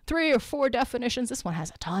see, 3 or 4 definitions. This one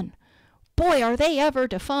has a ton. Boy, are they ever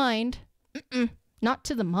defined. Not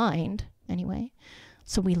to the mind, anyway.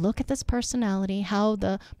 So we look at this personality, how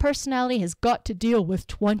the personality has got to deal with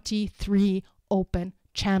 23 open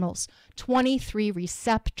channels, 23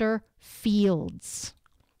 receptor fields.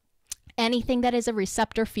 Anything that is a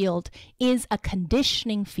receptor field is a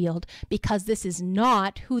conditioning field because this is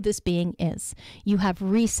not who this being is. You have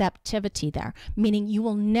receptivity there, meaning you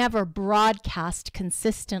will never broadcast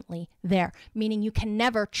consistently there, meaning you can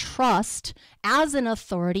never trust as an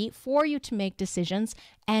authority for you to make decisions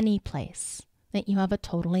any place that you have a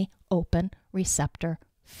totally open receptor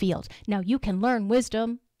field. Now you can learn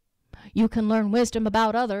wisdom. You can learn wisdom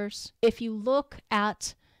about others. If you look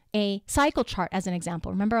at a cycle chart as an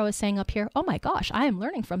example, remember I was saying up here, oh my gosh, I am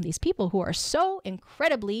learning from these people who are so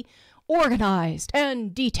incredibly organized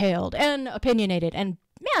and detailed and opinionated. And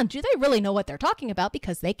man, do they really know what they're talking about,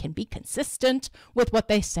 because they can be consistent with what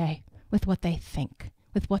they say, with what they think,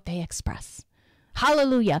 with what they express.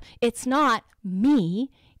 Hallelujah. It's not me.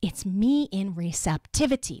 It's me in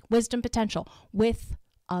receptivity, wisdom potential with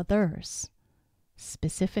others.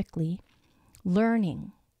 Specifically,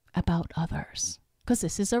 learning about others, because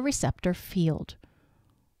this is a receptor field.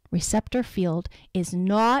 Receptor field is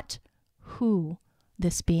not who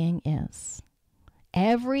this being is.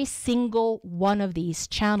 Every single one of these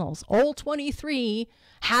channels, all 23,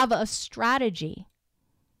 have a strategy.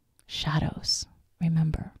 Shadows,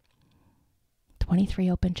 remember. 23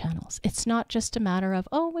 open channels. It's not just a matter of,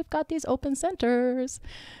 oh, we've got these open centers,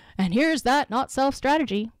 and here's that not self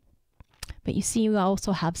strategy. But you see, you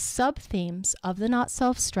also have sub-themes of the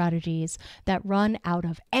not-self strategies that run out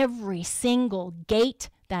of every single gate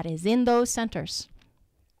that is in those centers.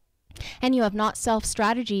 And you have not-self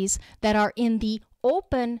strategies that are in the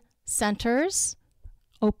open centers,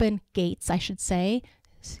 open gates, I should say,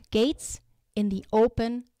 gates in the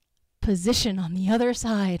open position on the other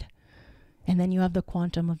side. And then you have the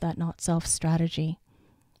quantum of that not-self strategy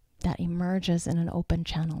that emerges in an open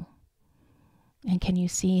channel. And can you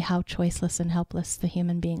see how choiceless and helpless the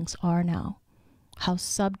human beings are now? How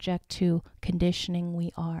subject to conditioning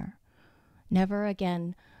we are. Never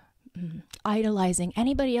again idolizing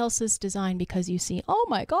anybody else's design because you see, oh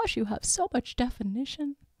my gosh, you have so much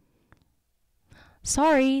definition.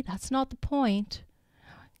 Sorry, that's not the point.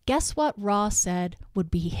 Guess what Ra said would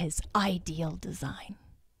be his ideal design?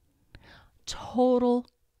 Total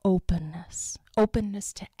openness.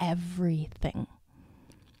 Openness to everything.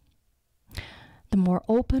 The more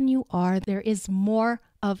open you are, there is more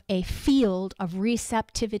of a field of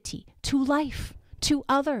receptivity to life, to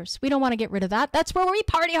others. We don't want to get rid of that. That's where we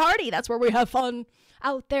party hardy. That's where we have fun.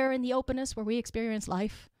 Out there in the openness where we experience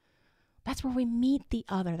life. That's where we meet the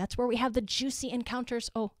other. That's where we have the juicy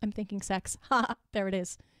encounters. Oh, I'm thinking sex. Ha, there it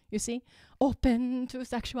is. You see? Open to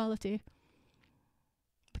sexuality.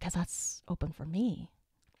 Because that's open for me.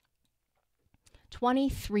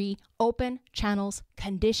 23 open channels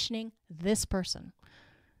conditioning this person.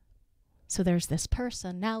 So there's this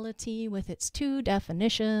personality with its two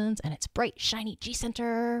definitions and its bright, shiny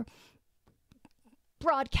G-center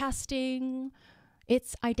broadcasting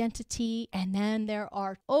its identity. And then there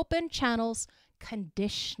are open channels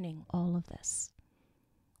conditioning all of this.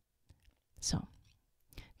 So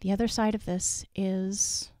the other side of this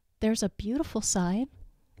is there's a beautiful side.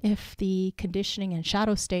 If the conditioning and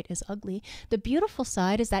shadow state is ugly, the beautiful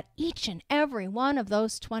side is that each and every one of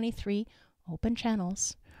those 23 open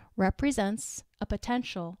channels represents a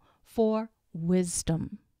potential for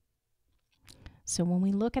wisdom. So when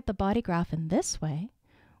we look at the body graph in this way,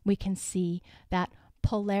 we can see that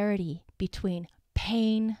polarity between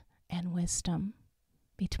pain and wisdom,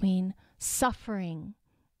 between suffering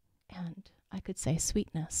and, I could say,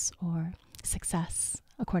 sweetness or success,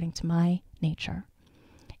 according to my nature.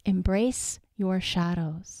 Embrace your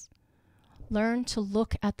shadows. Learn to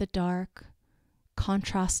look at the dark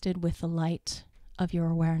contrasted with the light of your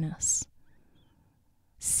awareness.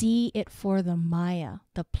 See it for the Maya,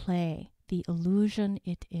 the play, the illusion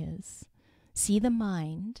it is. See the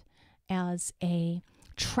mind as a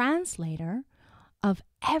translator of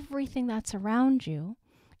everything that's around you.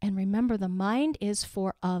 And remember, the mind is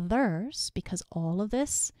for others, because all of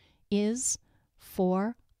this is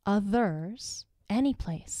for others. Any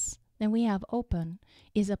place that we have open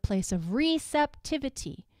is a place of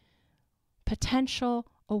receptivity, potential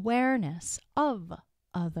awareness of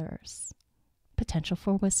others, potential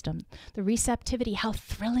for wisdom. The receptivity, how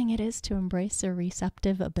thrilling it is to embrace a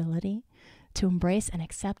receptive ability, to embrace and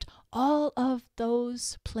accept all of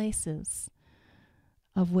those places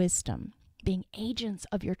of wisdom, being agents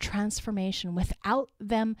of your transformation without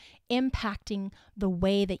them impacting the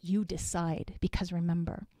way that you decide. Because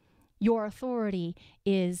remember, your authority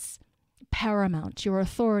is paramount. Your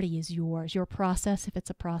authority is yours. Your process, if it's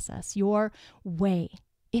a process, your way,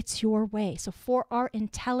 it's your way. So for our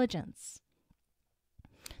intelligence,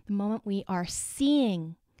 the moment we are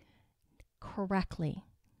seeing correctly,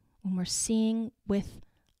 when we're seeing with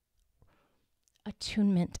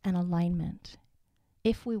attunement and alignment,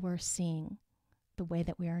 if we were seeing the way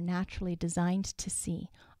that we are naturally designed to see,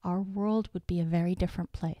 our world would be a very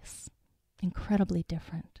different place, incredibly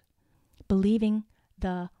different. Believing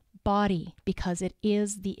the body because it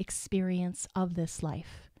is the experience of this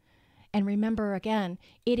life. And remember again,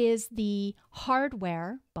 it is the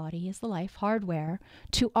hardware, body is the life, hardware,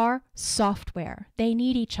 to our software. They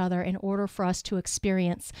need each other in order for us to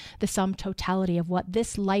experience the sum totality of what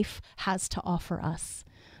this life has to offer us.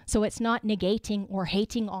 So it's not negating or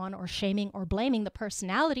hating on or shaming or blaming the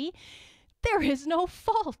personality. There is no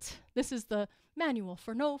fault. This is the manual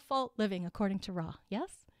for no fault living according to Ra,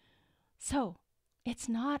 yes? So it's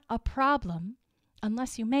not a problem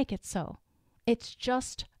unless you make it so. It's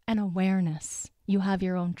just an awareness. You have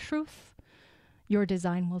your own truth. Your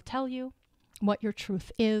design will tell you what your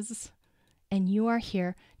truth is, and you are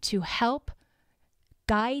here to help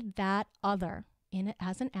guide that other in it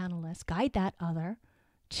as an analyst, guide that other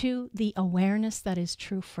to the awareness that is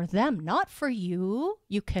true for them, not for you.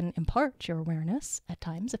 You can impart your awareness at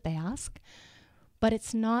times if they ask, but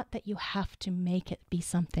it's not that you have to make it be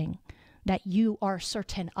something that you are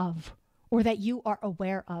certain of or that you are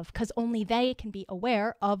aware of, because only they can be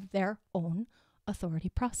aware of their own authority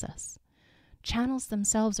process. Channels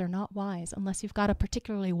themselves are not wise unless you've got a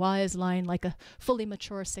particularly wise line, like a fully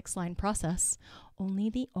mature 6-line process. Only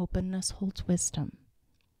the openness holds wisdom.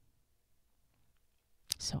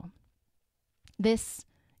 So this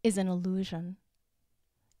is an illusion.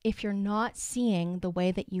 If you're not seeing the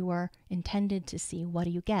way that you are intended to see, what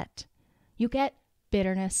do you get? You get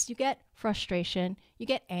bitterness, you get frustration, you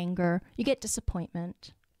get anger, you get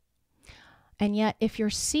disappointment. And yet, if you're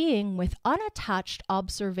seeing with unattached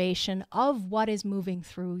observation of what is moving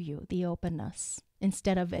through you, the openness,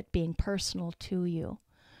 instead of it being personal to you,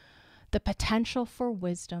 the potential for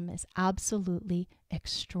wisdom is absolutely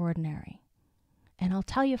extraordinary. And I'll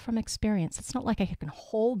tell you from experience, it's not like I can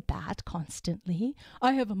hold that constantly.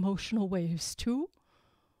 I have emotional waves too.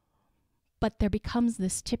 But there becomes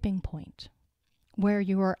this tipping point where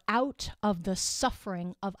you are out of the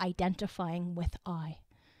suffering of identifying with I.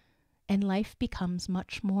 And life becomes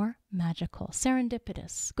much more magical,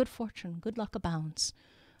 serendipitous, good fortune, good luck abounds.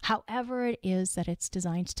 However it is that it's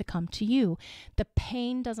designed to come to you. The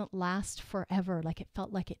pain doesn't last forever like it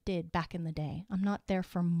felt like it did back in the day. I'm not there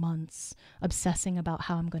for months obsessing about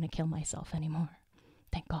how I'm going to kill myself anymore.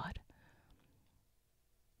 Thank God.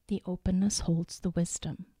 The openness holds the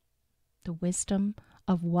wisdom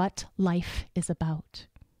of what life is about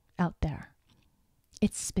out there.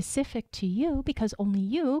 It's specific to you because only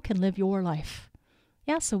you can live your life.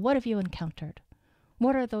 Yeah, so what have you encountered?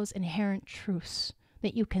 What are those inherent truths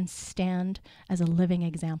that you can stand as a living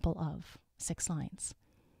example of? 6 lines.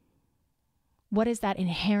 What is that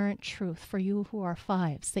inherent truth for you who are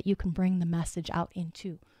 5s that you can bring the message out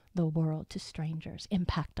into the world to strangers,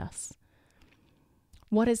 impact us?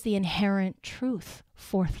 What is the inherent truth,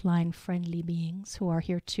 4th line friendly beings who are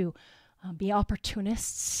here to be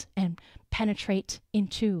opportunists and penetrate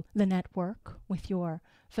into the network with your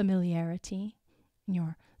familiarity,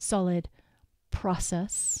 your solid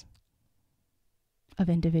process of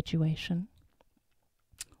individuation?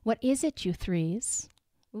 What is it, you 3s?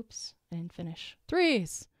 Oops, I didn't finish.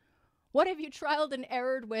 3s. What have you trialed and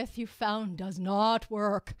errored with you found does not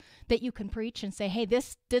work, that you can preach and say, hey,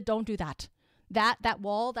 don't do that. That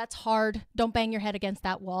wall, that's hard. Don't bang your head against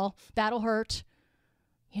that wall. That'll hurt.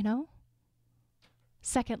 You know?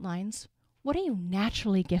 2nd lines, what are you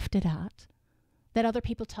naturally gifted at that other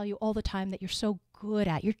people tell you all the time that you're so good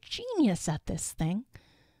at? You're genius at this thing.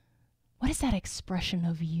 What is that expression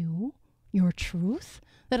of you, your truth,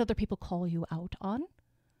 that other people call you out on?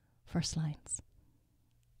 1st lines,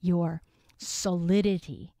 your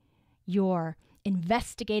solidity, your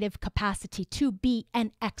investigative capacity to be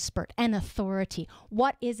an expert, an authority.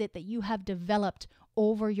 What is it that you have developed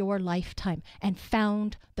over your lifetime and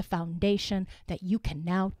found the foundation that you can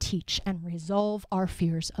now teach and resolve our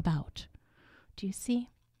fears about? Do you see?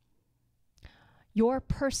 Your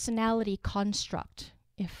personality construct,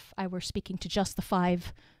 if I were speaking to just the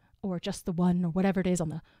 5 or just the 1 or whatever it is on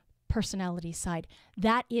the personality side,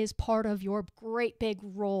 that is part of your great big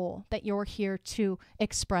role that you're here to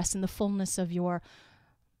express in the fullness of your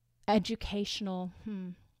educational,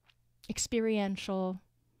 experiential,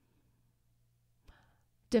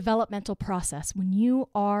 developmental process. When you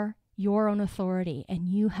are your own authority and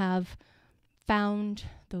you have found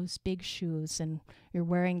those big shoes and you're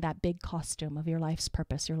wearing that big costume of your life's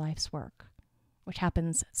purpose, your life's work, which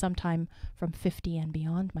happens sometime from 50 and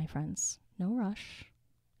beyond, my friends. No rush.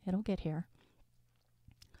 It'll get here.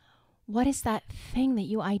 What is that thing that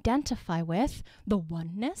you identify with? The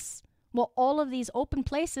oneness? Well, all of these open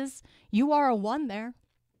places, you are a 1 there.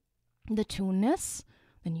 The two-ness,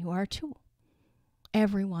 then you are 2.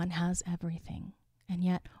 Everyone has everything. And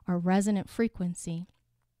yet our resonant frequency,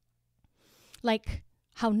 like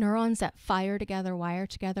how neurons that fire together, wire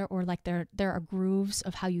together, or like there are grooves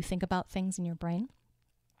of how you think about things in your brain.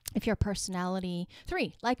 If you're personality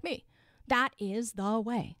 3, like me, that is the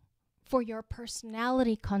way for your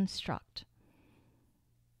personality construct.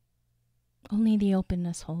 Only the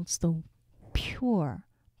openness holds the pure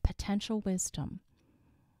potential wisdom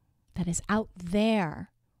that is out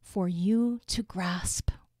there for you to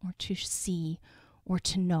grasp or to see or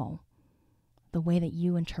to know the way that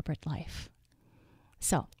you interpret life.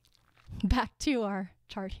 So, back to our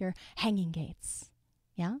chart here, hanging gates.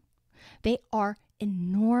 Yeah? They are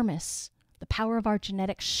enormous. The power of our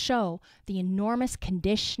genetics show the enormous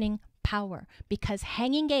conditioning power, because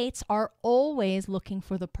hanging gates are always looking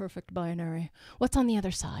for the perfect binary. What's on the other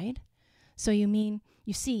side? So you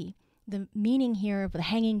see, the meaning here of the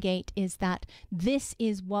hanging gate is that this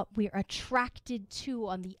is what we're attracted to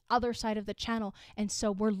on the other side of the channel. And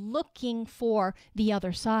so we're looking for the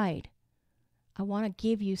other side. I want to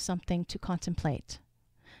give you something to contemplate.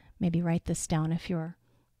 Maybe write this down if you're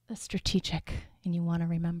strategic and you want to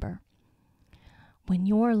remember. When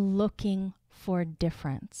you're looking for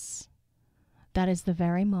difference, that is the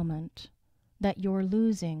very moment that you're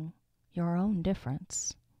losing your own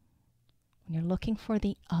difference. When you're looking for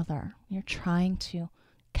the other, you're trying to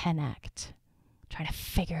connect, trying to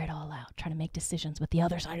figure it all out, trying to make decisions with the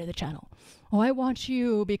other side of the channel. Oh, I want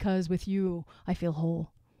you because with you, I feel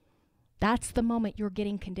whole. That's the moment you're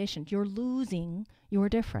getting conditioned. You're losing your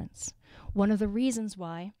difference. One of the reasons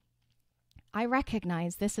why I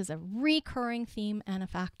recognize this is a recurring theme and a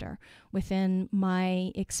factor within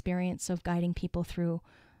my experience of guiding people through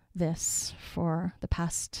this for the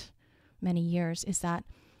past many years is that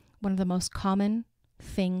one of the most common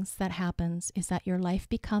things that happens is that your life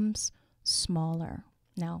becomes smaller.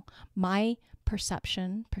 Now, my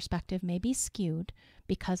perspective may be skewed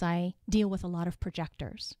because I deal with a lot of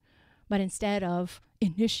projectors. But instead of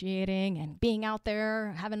initiating and being out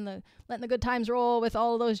there, letting the good times roll with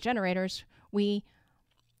all of those generators, we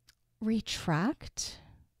retract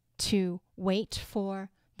to wait for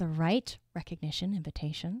the right recognition,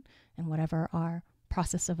 invitation, and whatever our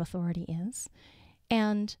process of authority is.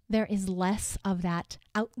 And there is less of that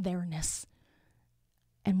out there-ness.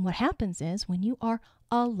 And what happens is when you are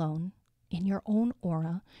alone in your own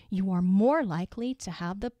aura, you are more likely to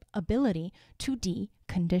have the ability to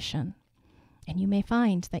decondition. And you may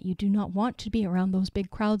find that you do not want to be around those big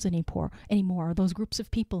crowds anymore, or those groups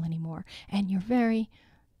of people anymore. And you're very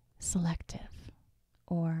selective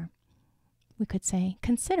or we could say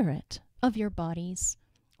considerate of your body's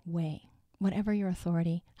way, whatever your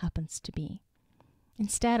authority happens to be.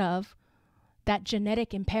 Instead of that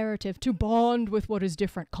genetic imperative to bond with what is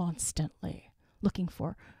different constantly, looking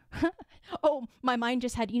for, oh, my mind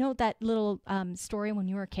just had, you know, that little story when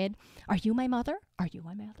you were a kid, are you my mother? Are you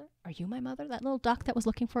my mother? Are you my mother? That little duck that was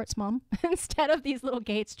looking for its mom, instead of these little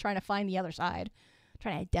gates trying to find the other side,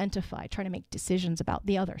 trying to identify, trying to make decisions about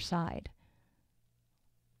the other side.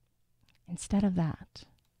 Instead of that,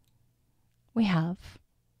 we have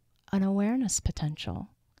an awareness potential,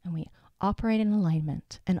 and we operate in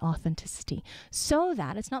alignment and authenticity, so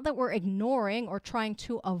that it's not that we're ignoring or trying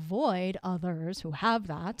to avoid others who have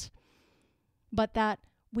that, but that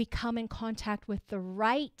we come in contact with the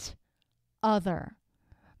right other,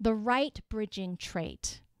 the right bridging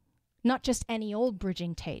trait, not just any old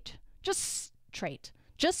bridging trait, just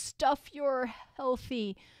stuff your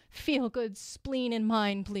healthy, feel-good spleen in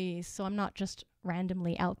mind, please. So I'm not just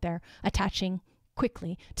randomly out there attaching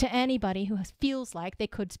quickly to anybody who feels like they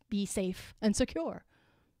could be safe and secure.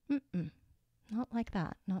 Not like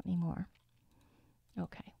that. Not anymore.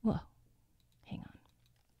 Okay. Whoa. Hang on.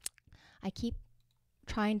 I keep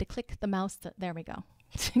trying to click the mouse. There we go.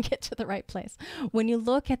 To get to the right place. When you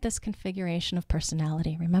look at this configuration of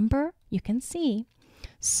personality, remember, you can see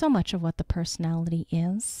so much of what the personality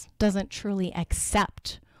is doesn't truly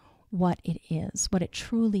accept what it is, what it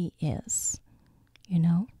truly is. You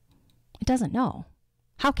know? It doesn't know.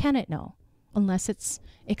 How can it know? Unless it's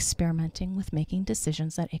experimenting with making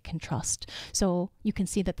decisions that it can trust. So you can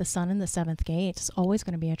see that the sun in the 7th gate is always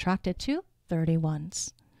going to be attracted to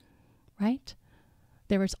 31s, right?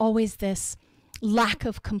 There is always this lack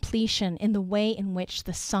of completion in the way in which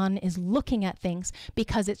the sun is looking at things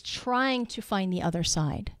because it's trying to find the other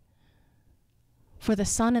side. For the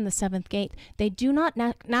sun in the 7th gate, they do not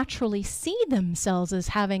naturally see themselves as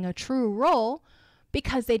having a true role,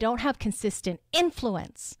 because they don't have consistent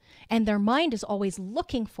influence and their mind is always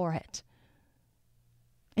looking for it.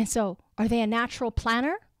 And so, are they a natural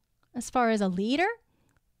planner as far as a leader?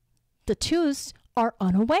 The 2s are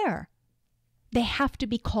unaware. They have to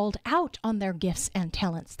be called out on their gifts and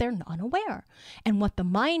talents. They're unaware. And what the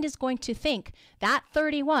mind is going to think, that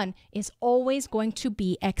 31 is always going to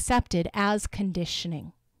be accepted as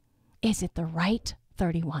conditioning. Is it the right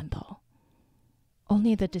 31 though?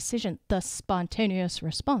 Only the decision, the spontaneous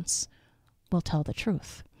response, will tell the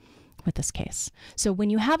truth with this case. So when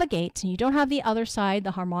you have a gate and you don't have the other side,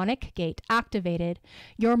 the harmonic gate, activated,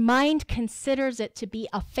 your mind considers it to be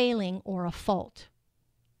a failing or a fault.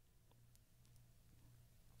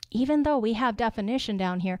 Even though we have definition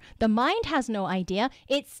down here, the mind has no idea.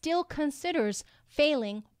 It still considers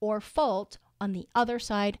failing or fault on the other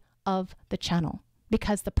side of the channel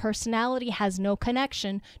because the personality has no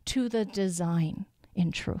connection to the design.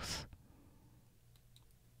 In truth.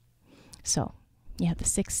 So you have the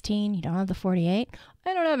 16, you don't have the 48.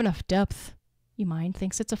 I don't have enough depth. Your mind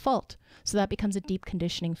thinks it's a fault. So that becomes a deep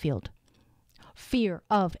conditioning field. Fear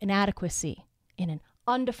of inadequacy in an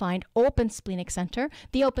undefined open splenic center.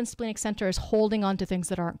 The open splenic center is holding on to things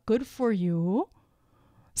that aren't good for you.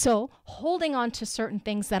 So holding on to certain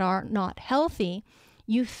things that are not healthy,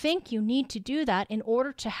 you think you need to do that in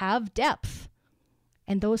order to have depth.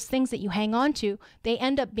 And those things that you hang on to, they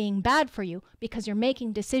end up being bad for you because you're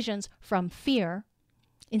making decisions from fear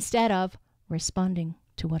instead of responding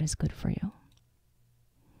to what is good for you.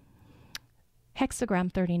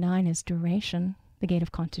 Hexagram 39 is duration, the gate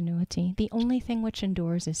of continuity. The only thing which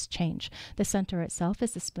endures is change. The center itself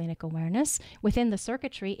is the splenic awareness. Within the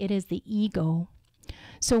circuitry, it is the ego.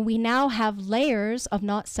 So we now have layers of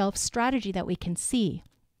not self strategy that we can see.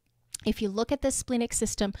 If you look at the splenic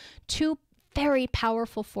system, 2 very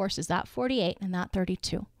powerful forces, that 48 and that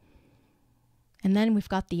 32. And then we've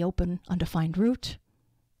got the open, undefined root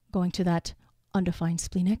going to that undefined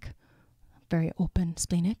splenic, very open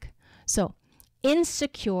splenic. So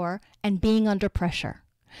insecure and being under pressure,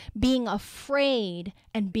 being afraid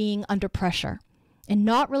and being under pressure, and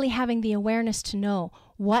not really having the awareness to know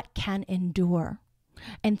what can endure,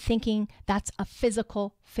 and thinking that's a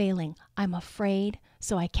physical failing. I'm afraid,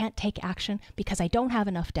 so I can't take action because I don't have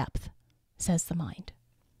enough depth. Says the mind.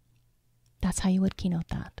 That's how you would keynote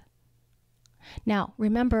that. Now,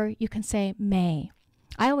 remember, you can say may.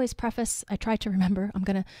 I always preface, I try to remember,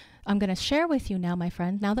 I'm gonna share with you now, my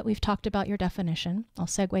friend, now that we've talked about your definition, I'll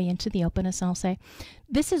segue into the openness and I'll say,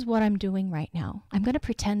 this is what I'm doing right now. I'm gonna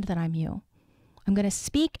pretend that I'm you. I'm gonna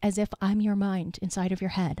speak as if I'm your mind inside of your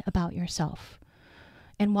head about yourself.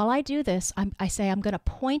 And while I do this, I say I'm gonna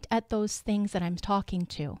point at those things that I'm talking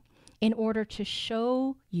to in order to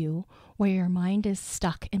show you where your mind is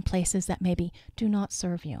stuck in places that maybe do not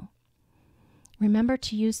serve you. Remember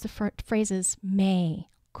to use the phrases may,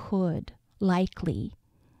 could, likely,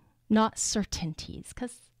 not certainties,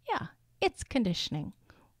 because, yeah, it's conditioning.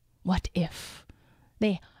 What if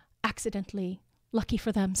they accidentally, lucky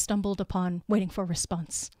for them, stumbled upon waiting for a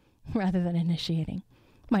response rather than initiating?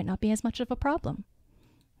 Might not be as much of a problem.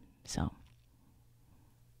 So,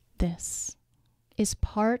 this is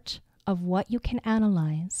part of what you can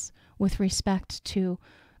analyze with respect to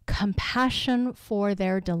compassion for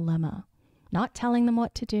their dilemma. Not telling them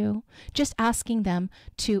what to do, just asking them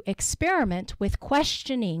to experiment with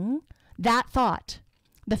questioning that thought.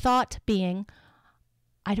 The thought being,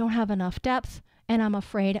 I don't have enough depth and I'm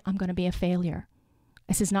afraid I'm going to be a failure.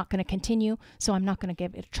 This is not going to continue, so I'm not going to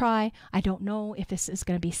give it a try. I don't know if this is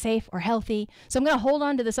going to be safe or healthy, so I'm going to hold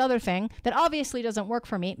on to this other thing that obviously doesn't work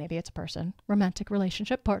for me. Maybe it's a person, romantic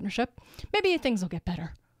relationship, partnership. Maybe things will get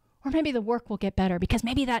better, or maybe the work will get better because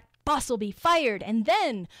maybe that boss will be fired, and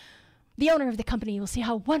then the owner of the company will see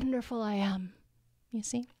how wonderful I am. You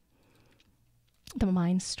see? The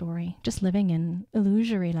mind story, just living in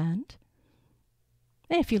illusory land.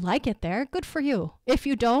 And if you like it there, good for you. If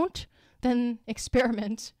you don't, then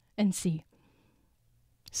experiment and see.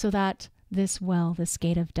 So that this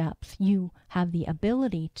gate of depth, you have the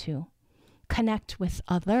ability to connect with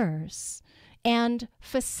others and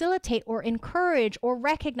facilitate or encourage or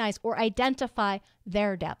recognize or identify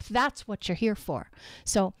their depth. That's what you're here for.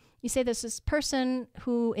 So you say there's this person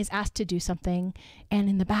who is asked to do something, and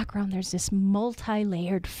in the background there's this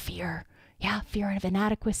multi-layered fear. Yeah, fear of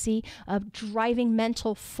inadequacy, of driving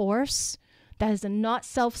mental force. That is a not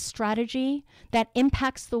self strategy that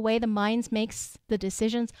impacts the way the mind makes the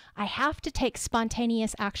decisions. I have to take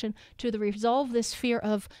spontaneous action to resolve this fear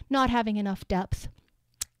of not having enough depth.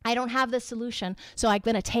 I don't have the solution, so I'm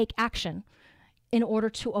going to take action in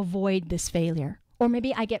order to avoid this failure. Or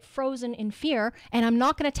maybe I get frozen in fear and I'm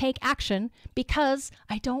not going to take action because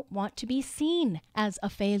I don't want to be seen as a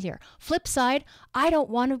failure. Flip side, I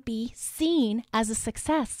don't want to be seen as a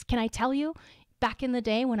success. Can I tell you? Back in the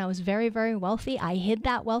day when I was very, very wealthy, I hid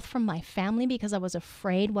that wealth from my family because I was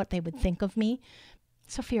afraid what they would think of me.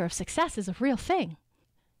 So fear of success is a real thing.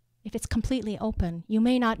 If it's completely open, you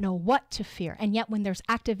may not know what to fear. And yet when there's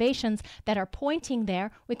activations that are pointing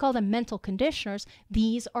there, we call them mental conditioners.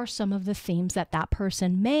 These are some of the themes that that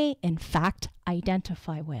person may, in fact,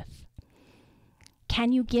 identify with.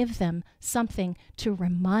 Can you give them something to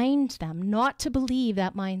remind them not to believe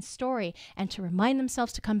that mind story and to remind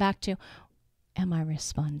themselves to come back to, am I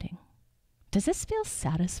responding? Does this feel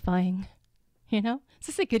satisfying? You know, is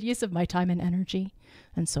this a good use of my time and energy?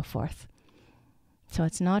 And so forth. So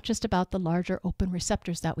it's not just about the larger open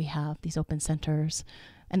receptors that we have, these open centers,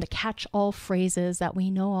 and the catch-all phrases that we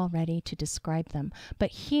know already to describe them.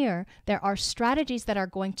 But here, there are strategies that are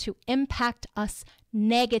going to impact us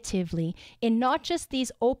negatively in not just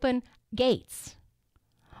these open gates,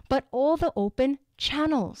 but all the open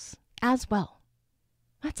channels as well.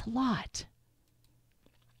 That's a lot.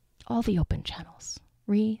 All the open channels.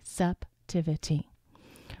 Receptivity.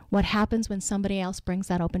 What happens when somebody else brings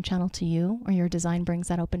that open channel to you, or your design brings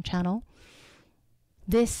that open channel?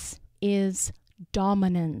 This is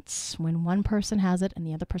dominance, when one person has it and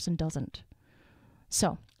the other person doesn't.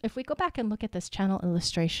 So if we go back and look at this channel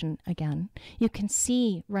illustration again, you can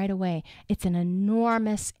see right away it's an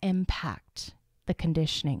enormous impact, the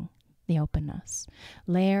conditioning, the openness,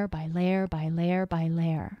 layer by layer by layer by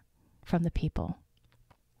layer from the people.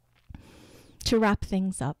 To wrap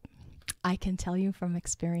things up, I can tell you from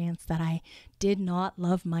experience that I did not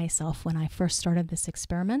love myself when I first started this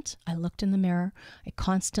experiment. I looked in the mirror. I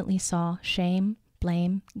constantly saw shame,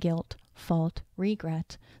 blame, guilt, fault,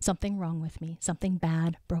 regret, something wrong with me, something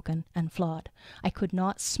bad, broken, and flawed. I could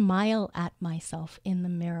not smile at myself in the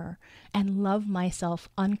mirror and love myself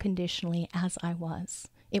unconditionally as I was.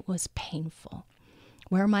 It was painful.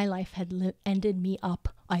 Where my life had ended me up,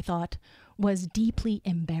 I thought, was deeply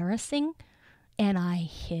embarrassing, and I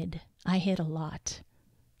hid. I hid a lot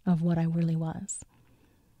of what I really was.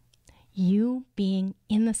 You being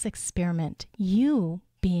in this experiment, you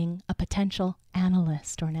being a potential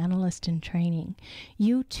analyst or an analyst in training,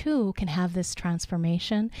 you too can have this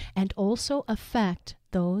transformation and also affect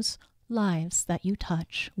those lives that you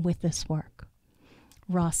touch with this work.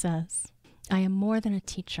 Ra says, I am more than a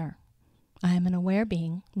teacher. I am an aware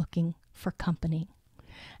being looking for company.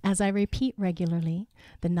 As I repeat regularly,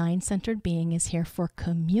 the nine-centered being is here for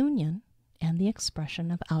communion and the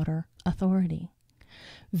expression of outer authority.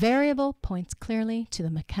 Variable points clearly to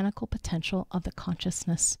the mechanical potential of the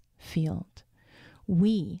consciousness field.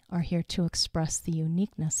 We are here to express the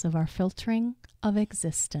uniqueness of our filtering of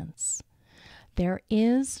existence. There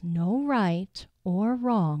is no right or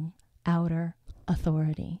wrong outer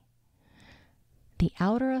authority. The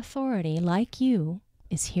outer authority, like you,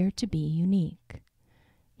 is here to be unique.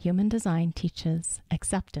 Human design teaches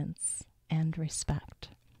acceptance and respect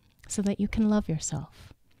so that you can love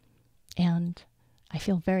yourself. And I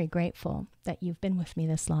feel very grateful that you've been with me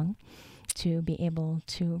this long to be able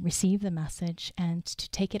to receive the message and to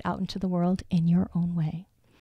take it out into the world in your own way.